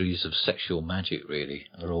mysteries of sexual magic, really,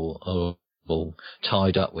 are all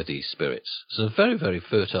tied up with these spirits. So a very, very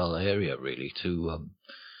fertile area, really, to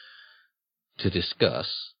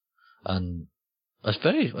discuss, and it's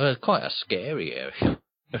quite a scary area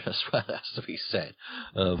as well, has to be said.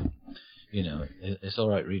 It's all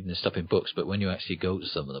right reading this stuff in books, but when you actually go to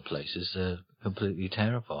some of the places, they're completely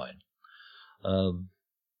terrifying.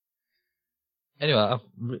 Anyway,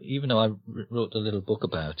 even though I wrote a little book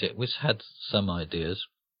about it, which had some ideas,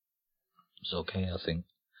 it's okay, I think.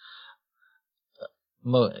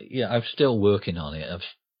 I'm still working on it. I've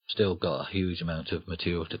still got a huge amount of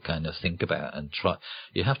material to kind of think about and try.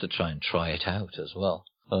 You have to try and try it out as well,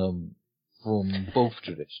 from both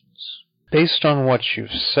traditions. Based on what you've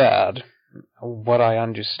said, what I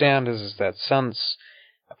understand is that since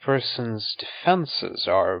a person's defenses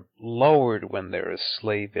are lowered when they're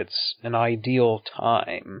asleep, it's an ideal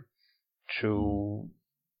time to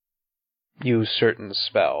use certain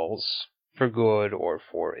spells, for good or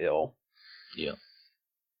for ill. Yeah,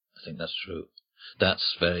 I think that's true.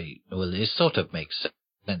 That's very well. It sort of makes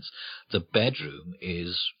sense. The bedroom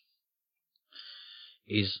is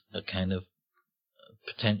a kind of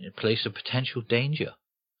place of potential danger.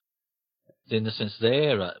 In the sense,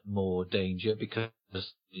 they're at more danger because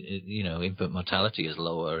infant mortality is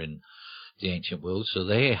lower in the ancient world, so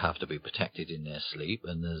they have to be protected in their sleep.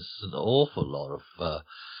 And there's an awful lot of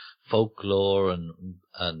folklore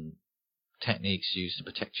and techniques used to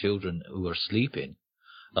protect children who are sleeping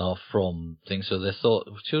from things. So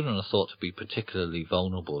children are thought to be particularly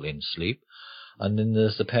vulnerable in sleep. And then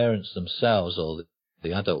there's the parents themselves, or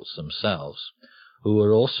the adults themselves, who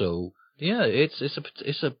are also it's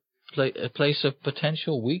a place of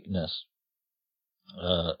potential weakness.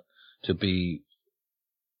 To be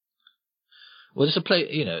it's a place.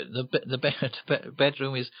 The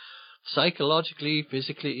bedroom is psychologically,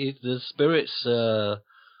 physically, the spirits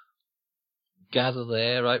gather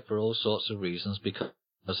there, right, for all sorts of reasons, because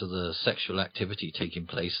of the sexual activity taking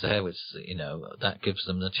place there, which, that gives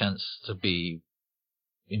them the chance to be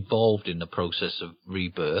involved in the process of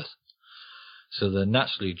rebirth. So they're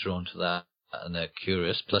naturally drawn to that, and they're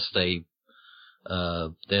curious. Plus, they're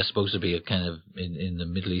supposed to be a kind of, in the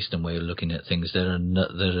Middle Eastern way of looking at things, they're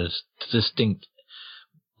a distinct,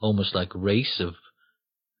 almost like race of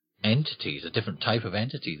entities, a different type of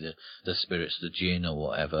entity, the spirits, the jinn or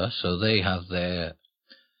whatever. So they have their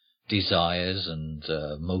desires and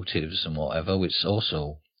motives and whatever, which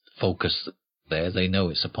also focus there. They know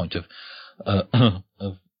it's a point of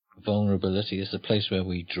vulnerability. It's a place where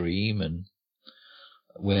we dream and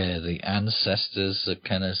where the ancestors are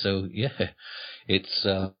kind of. So it's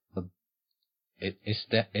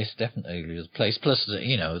definitely the place. Plus,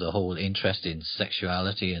 the whole interest in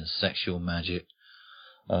sexuality and sexual magic.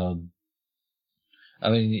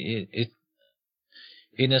 It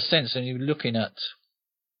in a sense, when you're looking at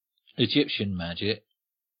Egyptian magic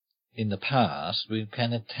in the past, we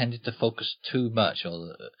kind of tended to focus too much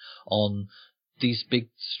on these big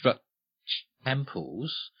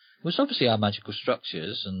temples, which obviously are magical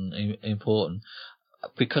structures and important,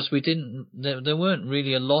 because there weren't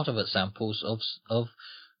really a lot of examples of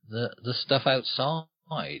the stuff outside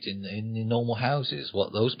in the normal houses,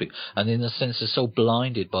 what those people, and in a sense they're so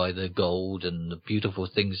blinded by the gold and the beautiful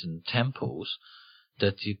things in temples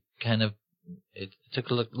that you kind of, it took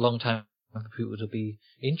a long time for people to be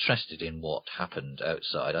interested in what happened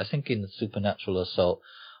outside. I think in the Supernatural Assault,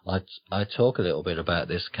 I talk a little bit about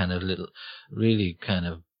this kind of really kind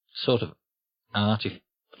of sort of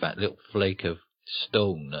artifact, little flake of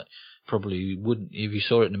stone that probably wouldn't, if you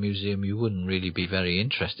saw it in a museum, you wouldn't really be very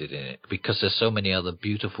interested in it, because there's so many other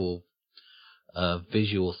beautiful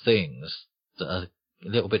visual things that a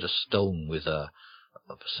little bit of stone with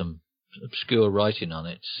some obscure writing on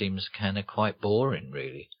it seems kind of quite boring,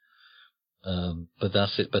 really. But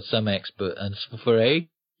that's it. But some expert, and for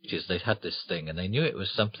ages they'd had this thing and they knew it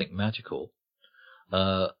was something magical,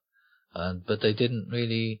 but they didn't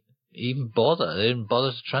really even bother. They didn't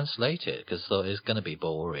bother to translate it because thought it's going to be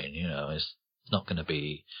boring. It's not going to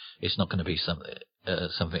be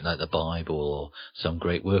something like the Bible or some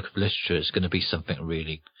great work of literature. It's going to be something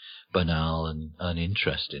really banal and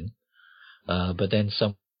uninteresting. But then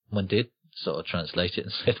someone did sort of translate it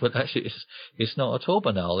and said, well, actually, it's not at all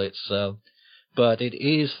banal. But it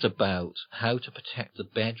is about how to protect the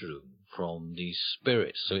bedroom from these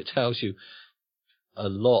spirits. So it tells you a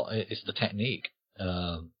lot. It's the technique.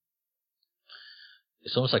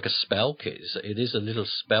 It's almost like a spell kit. It is a little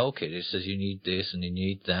spell kit. It says you need this and you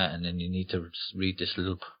need that, and then you need to read this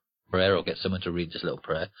little prayer or get someone to read this little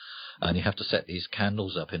prayer, and you have to set these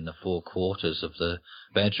candles up in the 4 quarters of the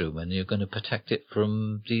bedroom, and you're going to protect it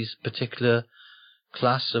from these particular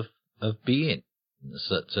class of beings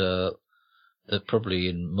that probably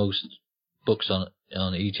in most books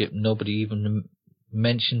on Egypt nobody even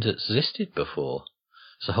mentioned existed before.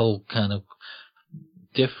 It's a whole kind of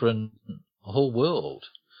different whole world,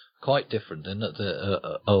 quite different in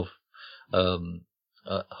of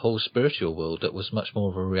a whole spiritual world that was much more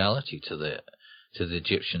of a reality to the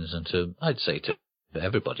Egyptians and to, I'd say, to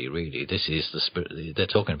everybody really. This is the spirit. They're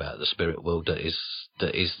talking about the spirit world that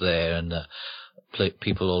is there and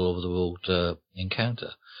people all over the world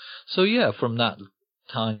encounter. So yeah, from that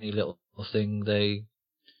tiny little thing,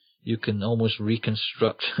 you can almost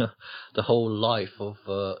reconstruct the whole life of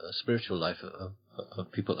spiritual life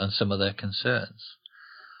of people and some of their concerns.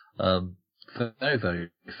 Very,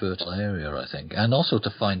 very fertile area, I think. And also to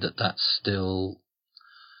find that that's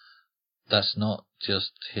not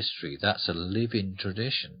just history, that's a living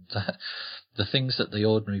tradition. The things that the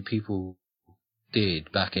ordinary people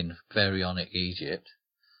did back in pharaonic Egypt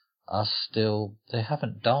are still, they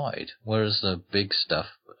haven't died, whereas the big stuff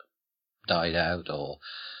died out or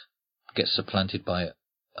gets supplanted by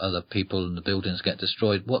other people and the buildings get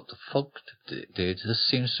destroyed. What the folk did, this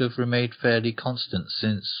seems to have remained fairly constant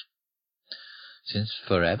since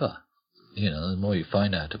forever. You know, the more you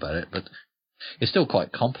find out about it, but it's still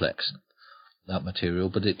quite complex, that material,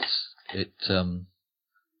 but it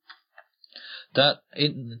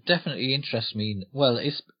definitely interests me. Well,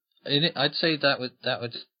 I'd say that would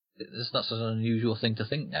it's not such an unusual thing to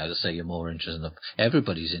think now, to say you're more interested in.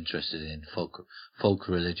 Everybody's interested in folk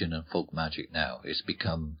religion and folk magic now. It's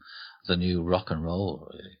become the new rock and roll,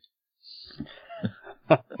 really.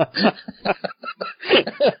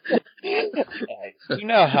 You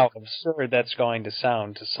know how absurd that's going to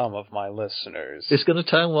sound to some of my listeners. It's going to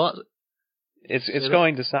sound what? It's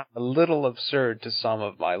going to sound a little absurd to some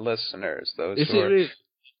of my listeners. Those Is who it are really?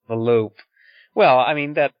 the loop. Well, I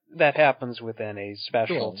mean that happens within a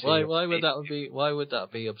specialty. Why would that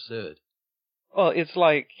be absurd? Well, it's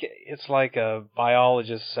like a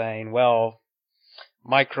biologist saying, "Well,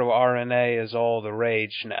 microRNA is all the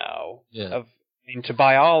rage now." Yeah. To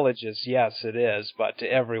biologists, yes, it is, but to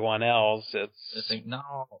everyone else, it's. I think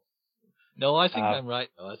no. I think I'm right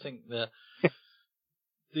though. I think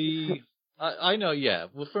I know. Yeah,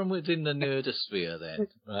 we're from within the nerdosphere then,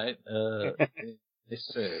 right? It's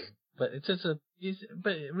true. But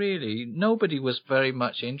but really, nobody was very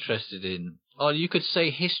much interested in, or you could say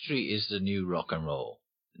history is the new rock and roll.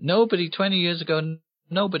 20 years ago,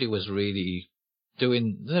 nobody was really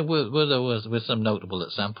doing, there was with some notable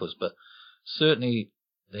examples, but certainly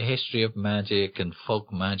the history of magic and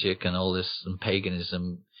folk magic and all this and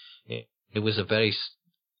paganism, it was a very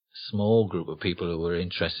small group of people who were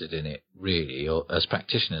interested in it, really, or as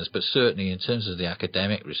practitioners, but certainly in terms of the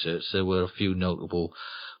academic research, there were a few notable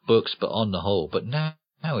books, but on the whole, but now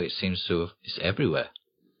it seems to have, it's everywhere.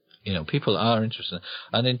 You know, people are interested.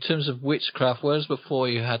 And in terms of witchcraft, whereas before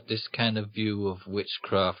you had this kind of view of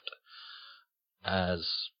witchcraft as,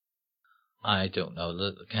 I don't know,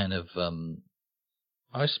 the kind of,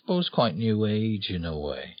 I suppose quite new age in a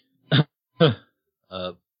way.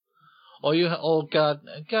 Or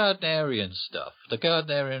Gardnerian stuff. The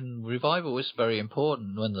Gardnerian revival was very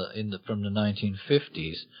important from the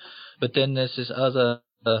 1950s. But then there's this other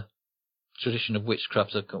tradition of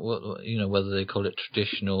witchcraft, you know, whether they call it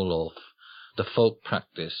traditional or the folk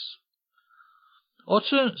practice. Or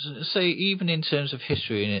to say, even in terms of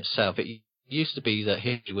history in itself, it used to be that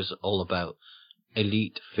history was all about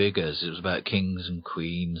elite figures. It was about kings and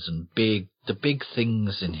queens and the big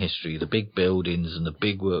things in history, the big buildings and the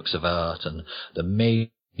big works of art and the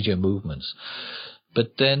major movements.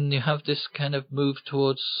 But then you have this kind of move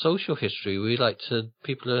towards social history.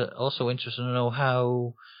 People are also interested to know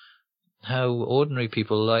how ordinary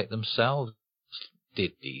people like themselves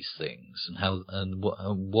did these things and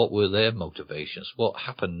what were their motivations, what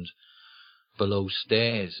happened below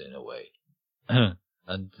stairs in a way.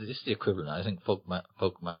 And this is the equivalent. I think folk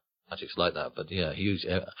magic's like that, but yeah, huge.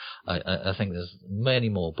 I think there's many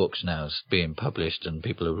more books now being published, and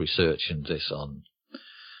people are researching this on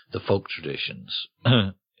the folk traditions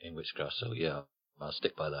in witchcraft. So yeah, I'll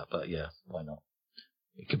stick by that. But yeah, why not?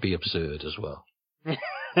 It could be absurd as well.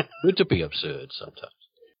 Good to be absurd sometimes.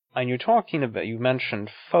 And you mentioned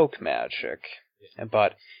folk magic,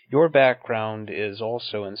 but your background is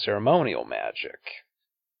also in ceremonial magic.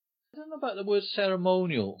 I don't know about the word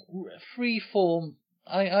ceremonial. Free form,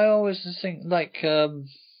 I always think like,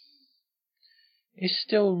 it's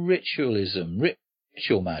still ritualism,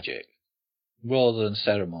 ritual magic, rather than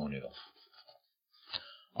ceremonial.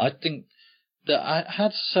 I think that I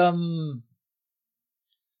had some,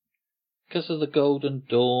 because of the Golden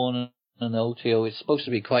Dawn and OTO, it's supposed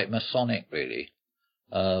to be quite Masonic, really.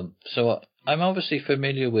 So I'm obviously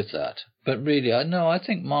familiar with that. But really, I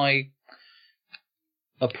think my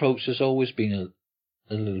approach has always been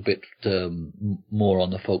a little bit more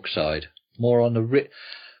on the folk side. More on the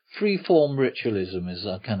free-form ritualism is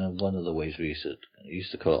kind of one of the ways we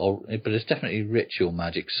used to call it. But it's definitely ritual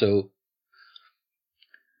magic. So,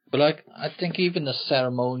 but I think even the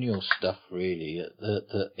ceremonial stuff, really,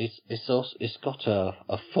 it's got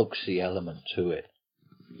a folksy element to it,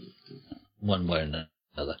 one way or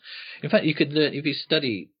another. In fact, you could learn, if you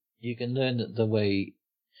study, you can learn the way,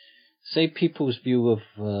 say, people's view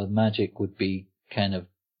of magic would be kind of,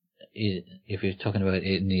 if you're talking about it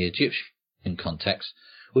in the Egyptian context,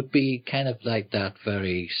 would be kind of like that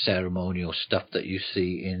very ceremonial stuff that you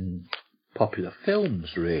see in popular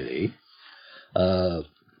films, really.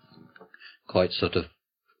 Quite sort of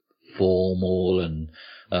formal and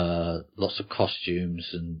lots of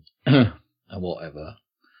costumes and and whatever.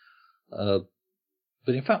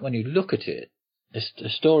 But in fact, when you look at it,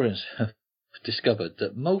 historians have discovered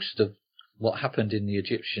that most of what happened in the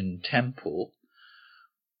Egyptian temple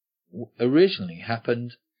originally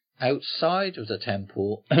happened outside of the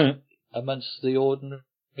temple amongst the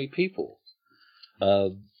ordinary people.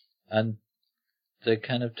 And they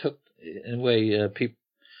kind of took, in a way, people.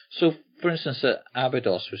 So, for instance, at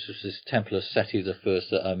Abydos, which was this temple of Seti I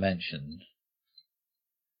that I mentioned,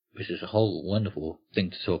 which is a whole wonderful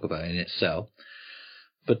thing to talk about in itself.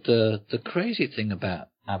 But the crazy thing about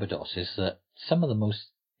Abydos is that some of the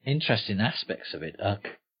most interesting aspects of it are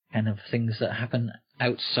kind of things that happen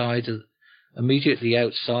immediately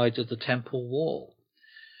outside of the temple wall.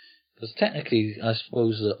 Because technically, I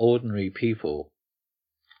suppose the ordinary people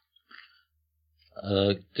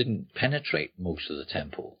didn't penetrate most of the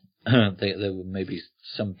temple. There were maybe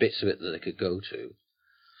some bits of it that they could go to.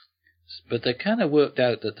 But they kind of worked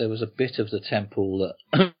out that there was a bit of the temple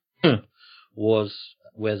that was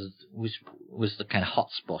the kind of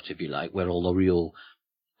hot spot, if you like, where all the real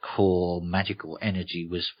core magical energy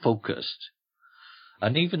was focused.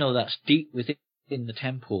 And even though that's deep within the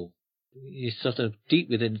temple, it's sort of deep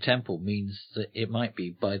within the temple means that it might be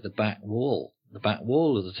by the back wall of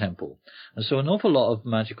the temple. And so an awful lot of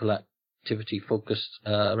magical activity focused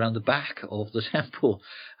around the back of the temple,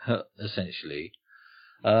 essentially.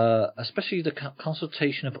 Especially the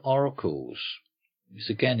consultation of oracles. This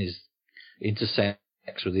again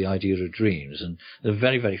intersects with the idea of dreams, and the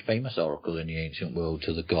very, very famous oracle in the ancient world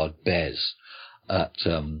to the god Bez at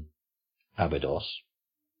Abydos.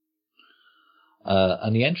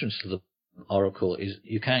 And the entrance to the oracle is,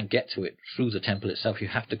 you can't get to it through the temple itself, you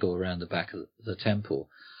have to go around the back of the temple.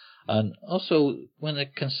 And also, when they're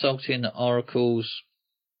consulting oracles,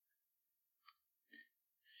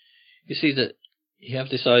 you see that you have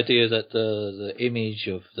this idea that the image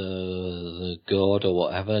of the god or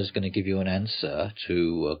whatever is going to give you an answer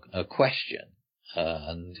to a question.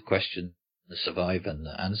 And the questions survive and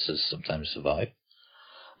the answers sometimes survive.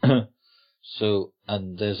 So,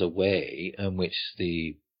 and there's a way in which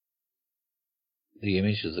the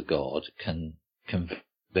image of the god can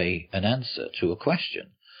convey an answer to a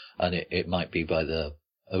question. And it might be by a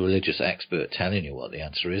religious expert telling you what the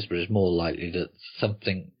answer is, but it's more likely that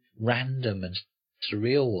something random and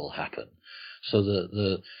surreal will happen. So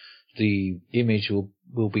the image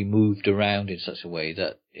will be moved around in such a way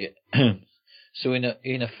that it so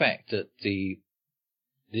in effect that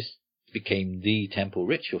this became the temple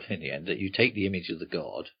ritual in the end, that you take the image of the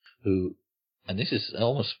god who, and this is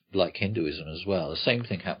almost like Hinduism as well, the same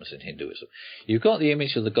thing happens in Hinduism. You've got the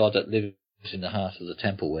image of the god that lives in the heart of the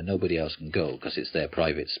temple where nobody else can go because it's their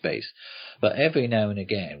private space. But every now and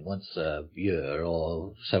again, once a year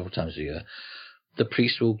or several times a year, the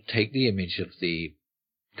priest will take the image of the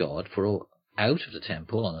god out of the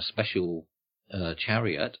temple on a special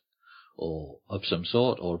chariot or of some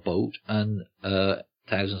sort, or boat, and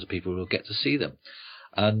thousands of people will get to see them.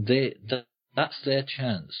 And that's their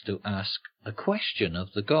chance to ask a question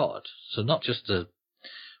of the god. So not just to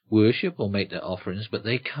worship or make their offerings, but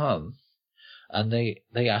they come and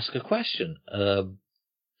they ask a question.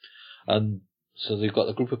 And so they've got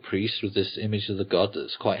a group of priests with this image of the god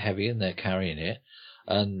that's quite heavy, and they're carrying it.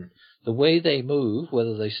 And the way they move,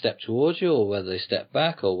 whether they step towards you or whether they step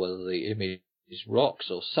back or whether the image rocks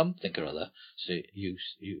or something or other, so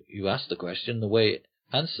you ask the question, the way it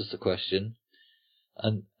answers the question,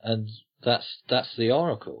 and that's the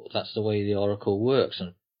oracle. That's the way the oracle works,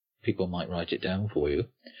 and people might write it down for you.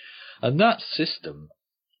 And that system,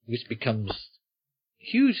 which becomes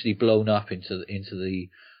hugely blown up into the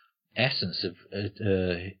essence of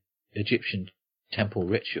Egyptian temple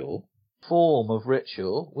ritual, form of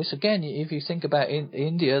ritual, which again, if you think about in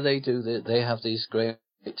India, they have these great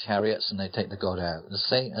chariots and they take the god out. The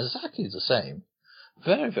same, exactly the same,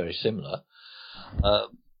 very, very similar.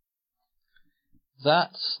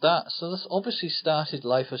 So this obviously started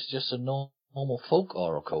life as just a normal folk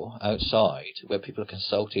oracle outside, where people are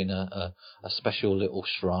consulting a special little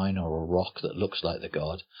shrine or a rock that looks like the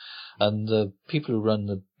god. And the people who run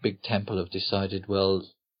the big temple have decided, well,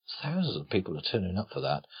 thousands of people are turning up for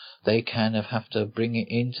that. They kind of have to bring it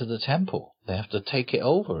into the temple. They have to take it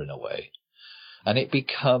over in a way. And it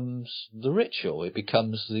becomes the ritual. It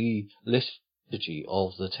becomes the liturgy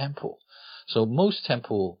of the temple. So most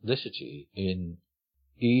temple liturgy in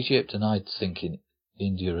Egypt, and I'd think in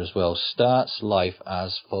India as well, starts life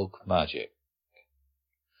as folk magic,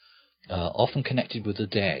 often connected with the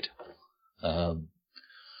dead. And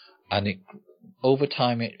over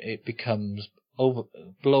time it becomes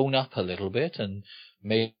blown up a little bit and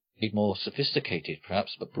made more sophisticated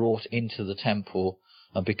perhaps, but brought into the temple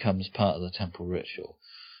and becomes part of the temple ritual.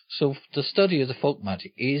 So the study of the folk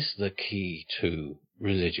magic is the key to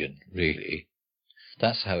religion, really.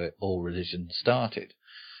 That's how all religion started,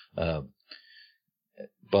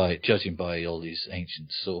 judging by all these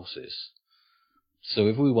ancient sources. So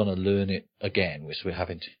if we want to learn it again, which we're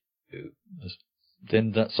having to do,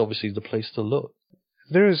 then that's obviously the place to look.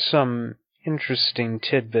 There's some interesting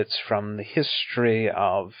tidbits from the history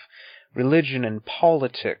of religion and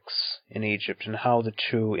politics in Egypt and how the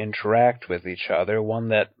two interact with each other. One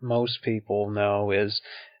that most people know is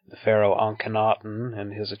the pharaoh Akhenaten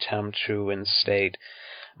and his attempt to instate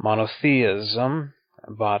monotheism,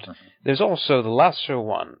 but there's also the lesser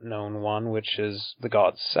known one, which is the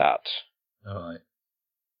god Set. All right.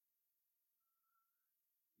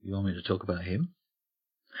 You want me to talk about him?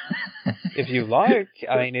 If you like.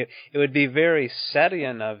 I mean, it would be very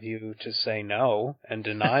Setian of you to say no and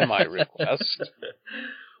deny my request.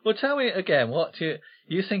 Well, tell me again, what do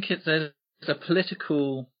you think there's a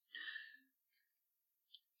political...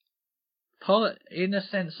 in a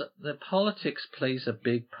sense, the politics plays a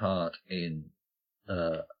big part in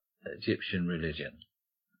Egyptian religion,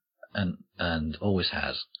 and always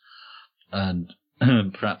has. And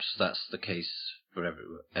perhaps that's the case for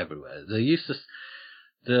everywhere.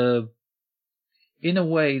 In a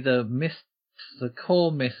way, the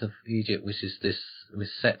core myth of Egypt, which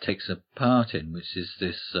Set takes a part in, which is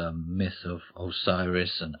this myth of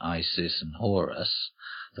Osiris and Isis and Horus,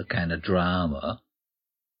 the kind of drama,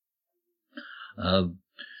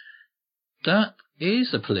 that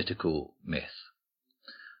is a political myth.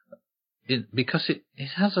 Because it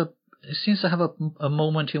seems to have a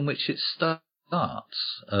moment in which it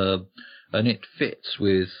starts, and it fits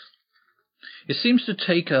with. It seems to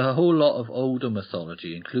take a whole lot of older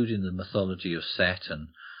mythology, including the mythology of Set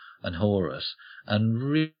and Horus, and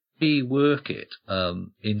rework it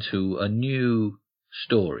into a new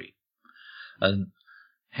story. And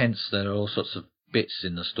hence there are all sorts of bits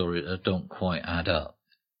in the story that don't quite add up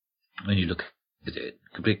when you look at it,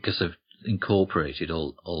 because they've incorporated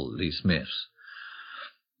all these myths.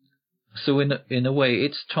 So in a way,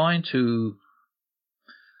 it's trying to.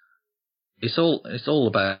 It's all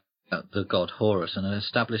about the god Horus, and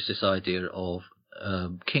establish this idea of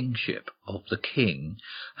kingship, of the king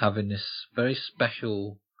having this very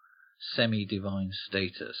special semi-divine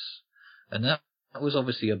status. And that was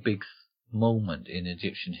obviously a big moment in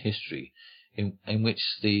Egyptian history, in which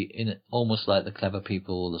almost like the clever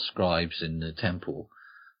people, the scribes in the temple,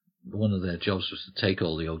 one of their jobs was to take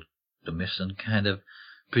all the old myths and kind of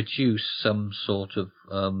produce some sort of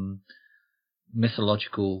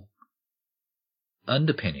mythological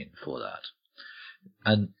underpinning for that.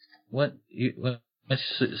 And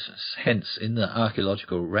hence in the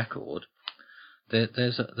archaeological record,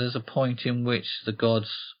 there's a point in which the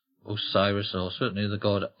gods Osiris, or certainly the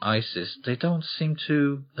god Isis, they don't seem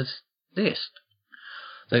to exist.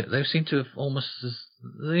 They seem to have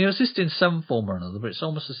they exist in some form or another, but it's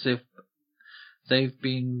almost as if they've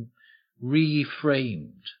been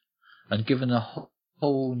reframed and given a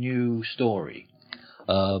whole new story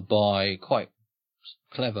by quite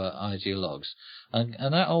clever ideologues, and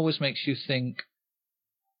that always makes you think.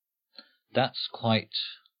 That's quite.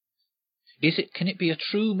 Can it be a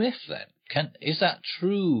true myth then? Is that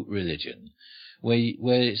true religion, where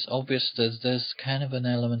it's obvious there's kind of an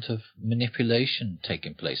element of manipulation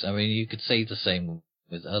taking place? I mean, you could say the same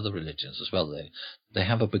with other religions as well. They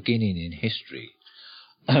have a beginning in history,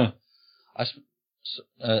 and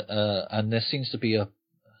there seems to be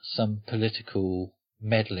some political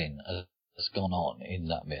meddling has gone on in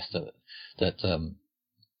that myth that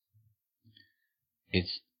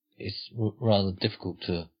it's rather difficult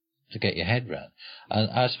to get your head around. And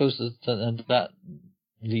I suppose that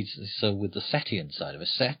leads, so with the Setian side of it,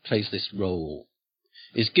 Set plays this role,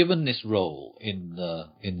 is given this role in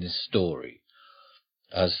this story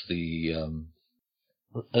as the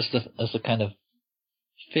kind of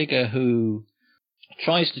figure who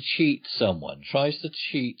tries to cheat someone,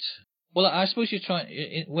 well, I suppose you're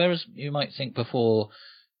trying, whereas you might think before,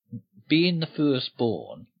 being the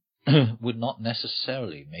firstborn would not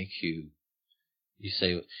necessarily make you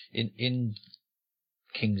say, in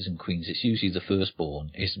kings and queens, it's usually the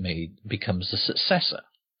firstborn becomes the successor.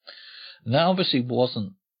 And that obviously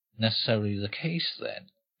wasn't necessarily the case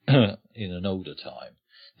then, in an older time.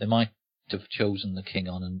 They might have chosen the king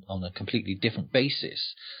on a completely different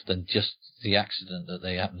basis than just the accident that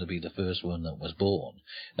they happened to be the first one that was born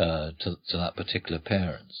to that particular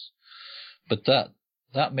parents. But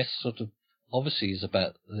that myth sort of obviously is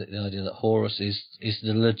about the idea that Horus is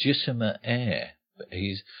the legitimate heir.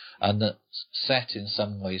 And that Set in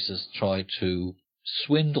some ways has tried to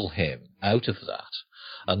swindle him out of that.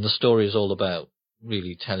 And the story is all about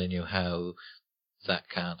really telling you how that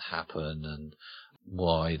can't happen and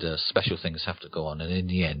why the special things have to go on. And in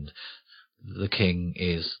the end, the king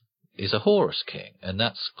is a Horus king, and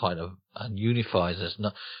that's kind of, and unifies us,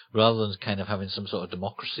 not, rather than kind of having some sort of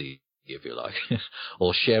democracy, if you like,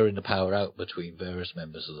 or sharing the power out between various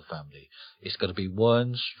members of the family. It's got to be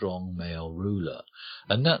one strong male ruler.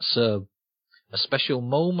 And that's a special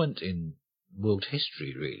moment in world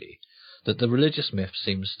history, really, that the religious myth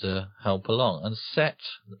seems to help along. And Set,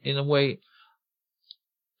 in a way,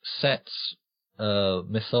 Set's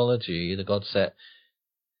mythology, the god Set,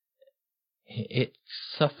 it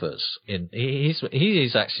suffers. He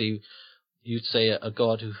is actually, you'd say, a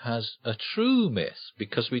god who has a true myth,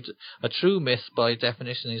 because a true myth by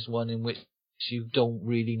definition is one in which you don't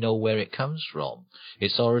really know where it comes from.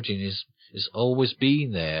 Its origin is always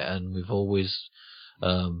been there, and we've always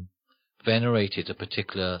venerated a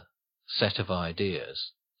particular set of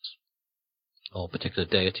ideas or particular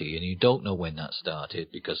deity, and you don't know when that started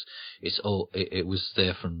because it was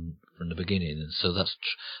there from the beginning. And so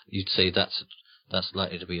you'd say that's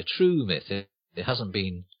likely to be a true myth. It hasn't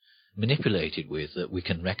been manipulated with that we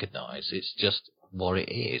can recognize. It's just what it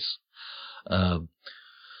is.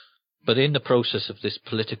 But in the process of this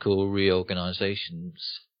political reorganization,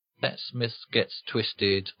 Set's myth gets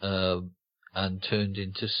twisted and turned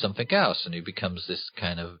into something else, and he becomes this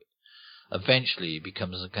kind of, eventually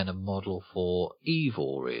becomes a kind of model for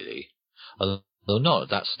evil, really. Although not at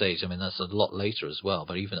that stage. I mean, that's a lot later as well.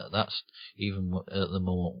 But even at the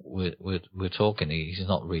moment we're talking, he's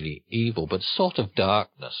not really evil, but sort of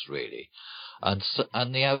darkness, really. And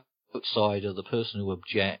the outsider, the person who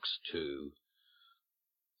objects to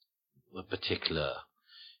a particular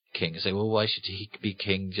king, say, well, why should he be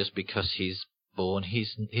king just because he's born?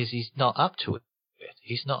 He's not up to it.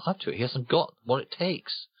 He's not up to it. He hasn't got what it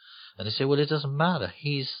takes. And they say, well, it doesn't matter.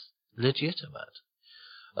 He's legitimate.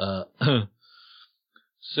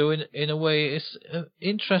 So in a way, it's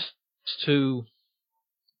interest to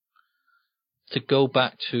go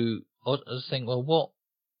back to think, well,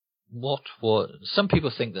 what was, some people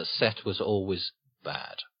think that Set was always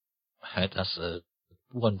bad. That's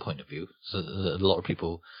one point of view, so that a lot of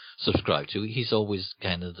people subscribe to. He's always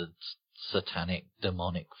kind of the satanic,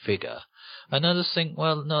 demonic figure. And others think,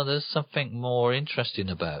 well, no, there's something more interesting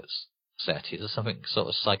about Set. There's something sort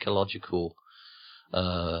of psychological,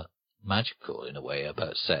 magical in a way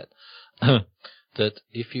about Set. That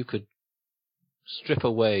if you could strip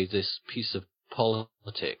away this piece of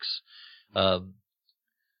politics,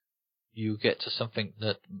 you get to something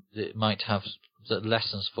that it might have that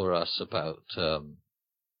lessons for us about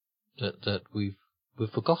that we've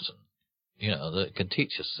forgotten, that can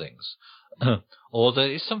teach us things. Or that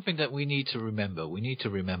it's something that we need to remember. We need to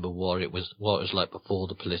remember what it was like before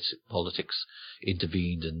the politics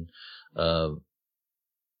intervened and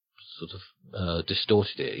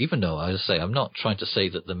distorted it. Even though, as I say, I'm not trying to say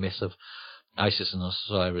that the myth of Isis and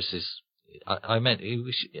Osiris is. I meant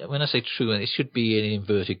when I say true, it should be in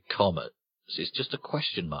inverted commas. It's just a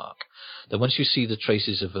question mark. That once you see the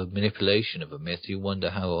traces of a manipulation of a myth, you wonder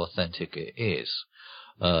how authentic it is.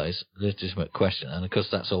 It's a legitimate question, and of course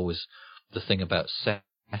that's always the thing about Set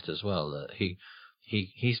as well. That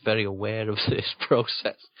he's very aware of this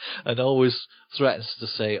process and always threatens to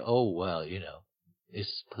say, "Oh well,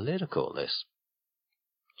 it's political." This.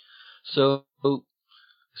 So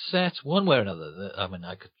Set, one way or another. I mean,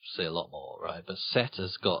 I could say a lot more, right? But Set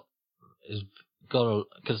has got,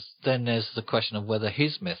 because then there's the question of whether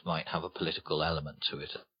his myth might have a political element to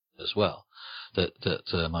it as well, that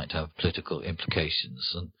might have political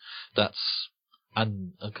implications, and that's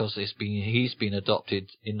And of course, he's been adopted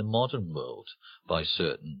in the modern world by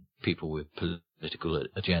certain people with political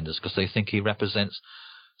agendas because they think he represents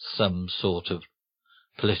some sort of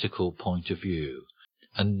political point of view.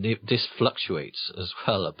 And this fluctuates as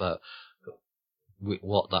well about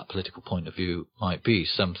what that political point of view might be.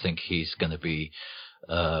 Some think he's going to be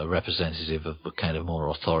representative of a kind of more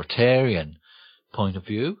authoritarian point of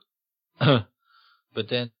view. But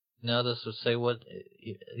then others would say, well,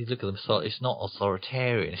 you look at them, it's not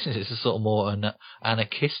authoritarian. It's sort of more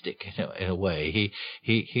anarchistic in a way.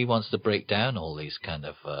 He wants to break down all these kind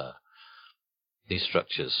of these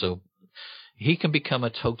structures. So he can become a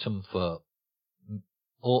totem for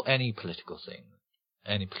or any political thing,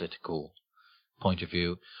 any political point of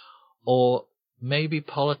view, or maybe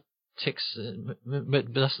politics.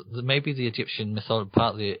 Maybe the Egyptian mythology,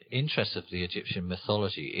 part of the interest of the Egyptian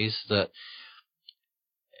mythology is that,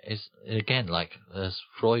 is again, like as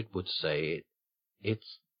Freud would say,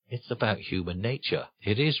 it's about human nature.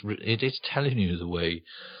 It is telling you the way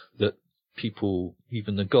that people,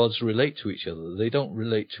 even the gods, relate to each other. They don't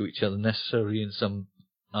relate to each other necessarily in some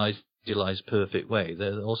idealized perfect way.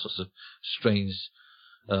 There are all sorts of strange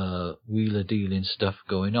wheeler-dealing stuff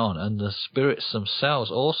going on, and the spirits themselves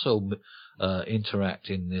also interact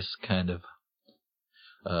in this kind of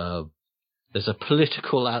there's a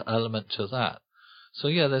political element to that. So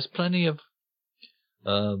yeah, there's plenty of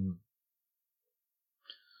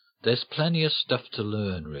stuff to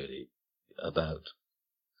learn really about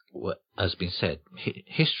what has been said.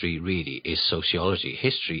 History really is sociology.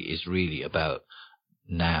 History is really about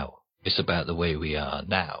now. It's about the way we are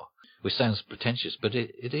now. Which sounds pretentious, but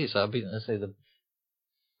it is. I mean, I say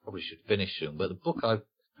probably should finish soon, but the book I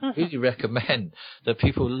really recommend that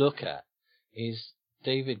people look at is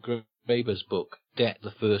David Graeber's book, Debt: The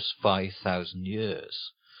First 5,000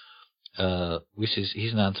 Years, which is,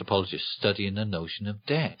 he's an anthropologist studying the notion of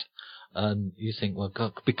debt. And you think, well,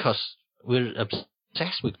 God, because we're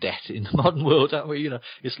obsessed with debt in the modern world, aren't we? You know,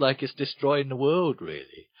 it's like it's destroying the world,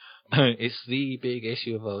 really. It's the big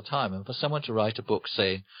issue of our time. And for someone to write a book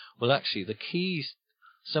saying, well, actually,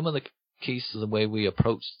 some of the keys to the way we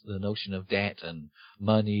approach the notion of debt and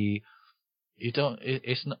money,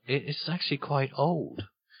 it's actually quite old.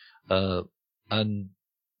 And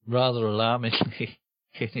rather alarmingly,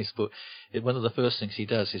 in his book, one of the first things he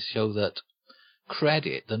does is show that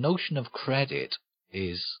the notion of credit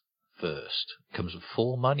comes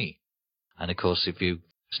before money. And of course, if you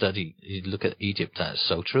look at Egypt, that's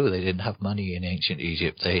so true. They didn't have money in ancient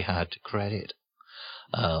Egypt. They had credit,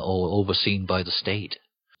 or overseen by the state.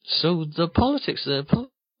 So the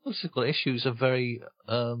political issues are very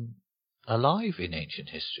alive in ancient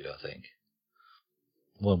history, I think,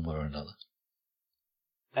 one way or another.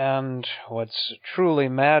 And what's truly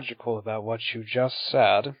magical about what you just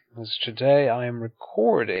said is today I am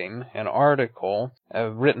recording an article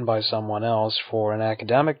written by someone else for an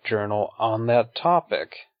academic journal on that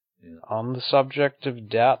topic, on the subject of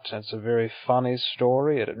debt. It's a very funny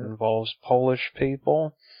story. It involves Polish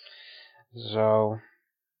people. So,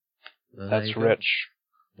 that's rich.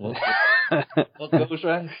 What goes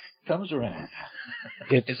around comes around.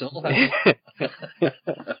 It's all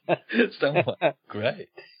somewhat great.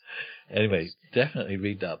 Anyway, definitely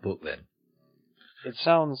read that book then. It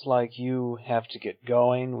sounds like you have to get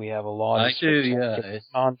going. We have a lot of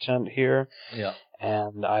content here. Yeah.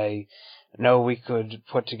 And I know we could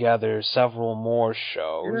put together several more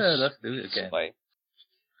shows. Yeah, let's do it again.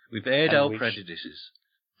 We've aired our prejudices.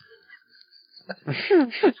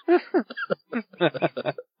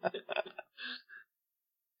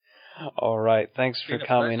 All right. Thanks for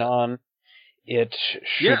coming on. It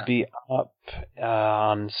should be up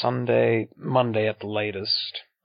on Monday at the latest.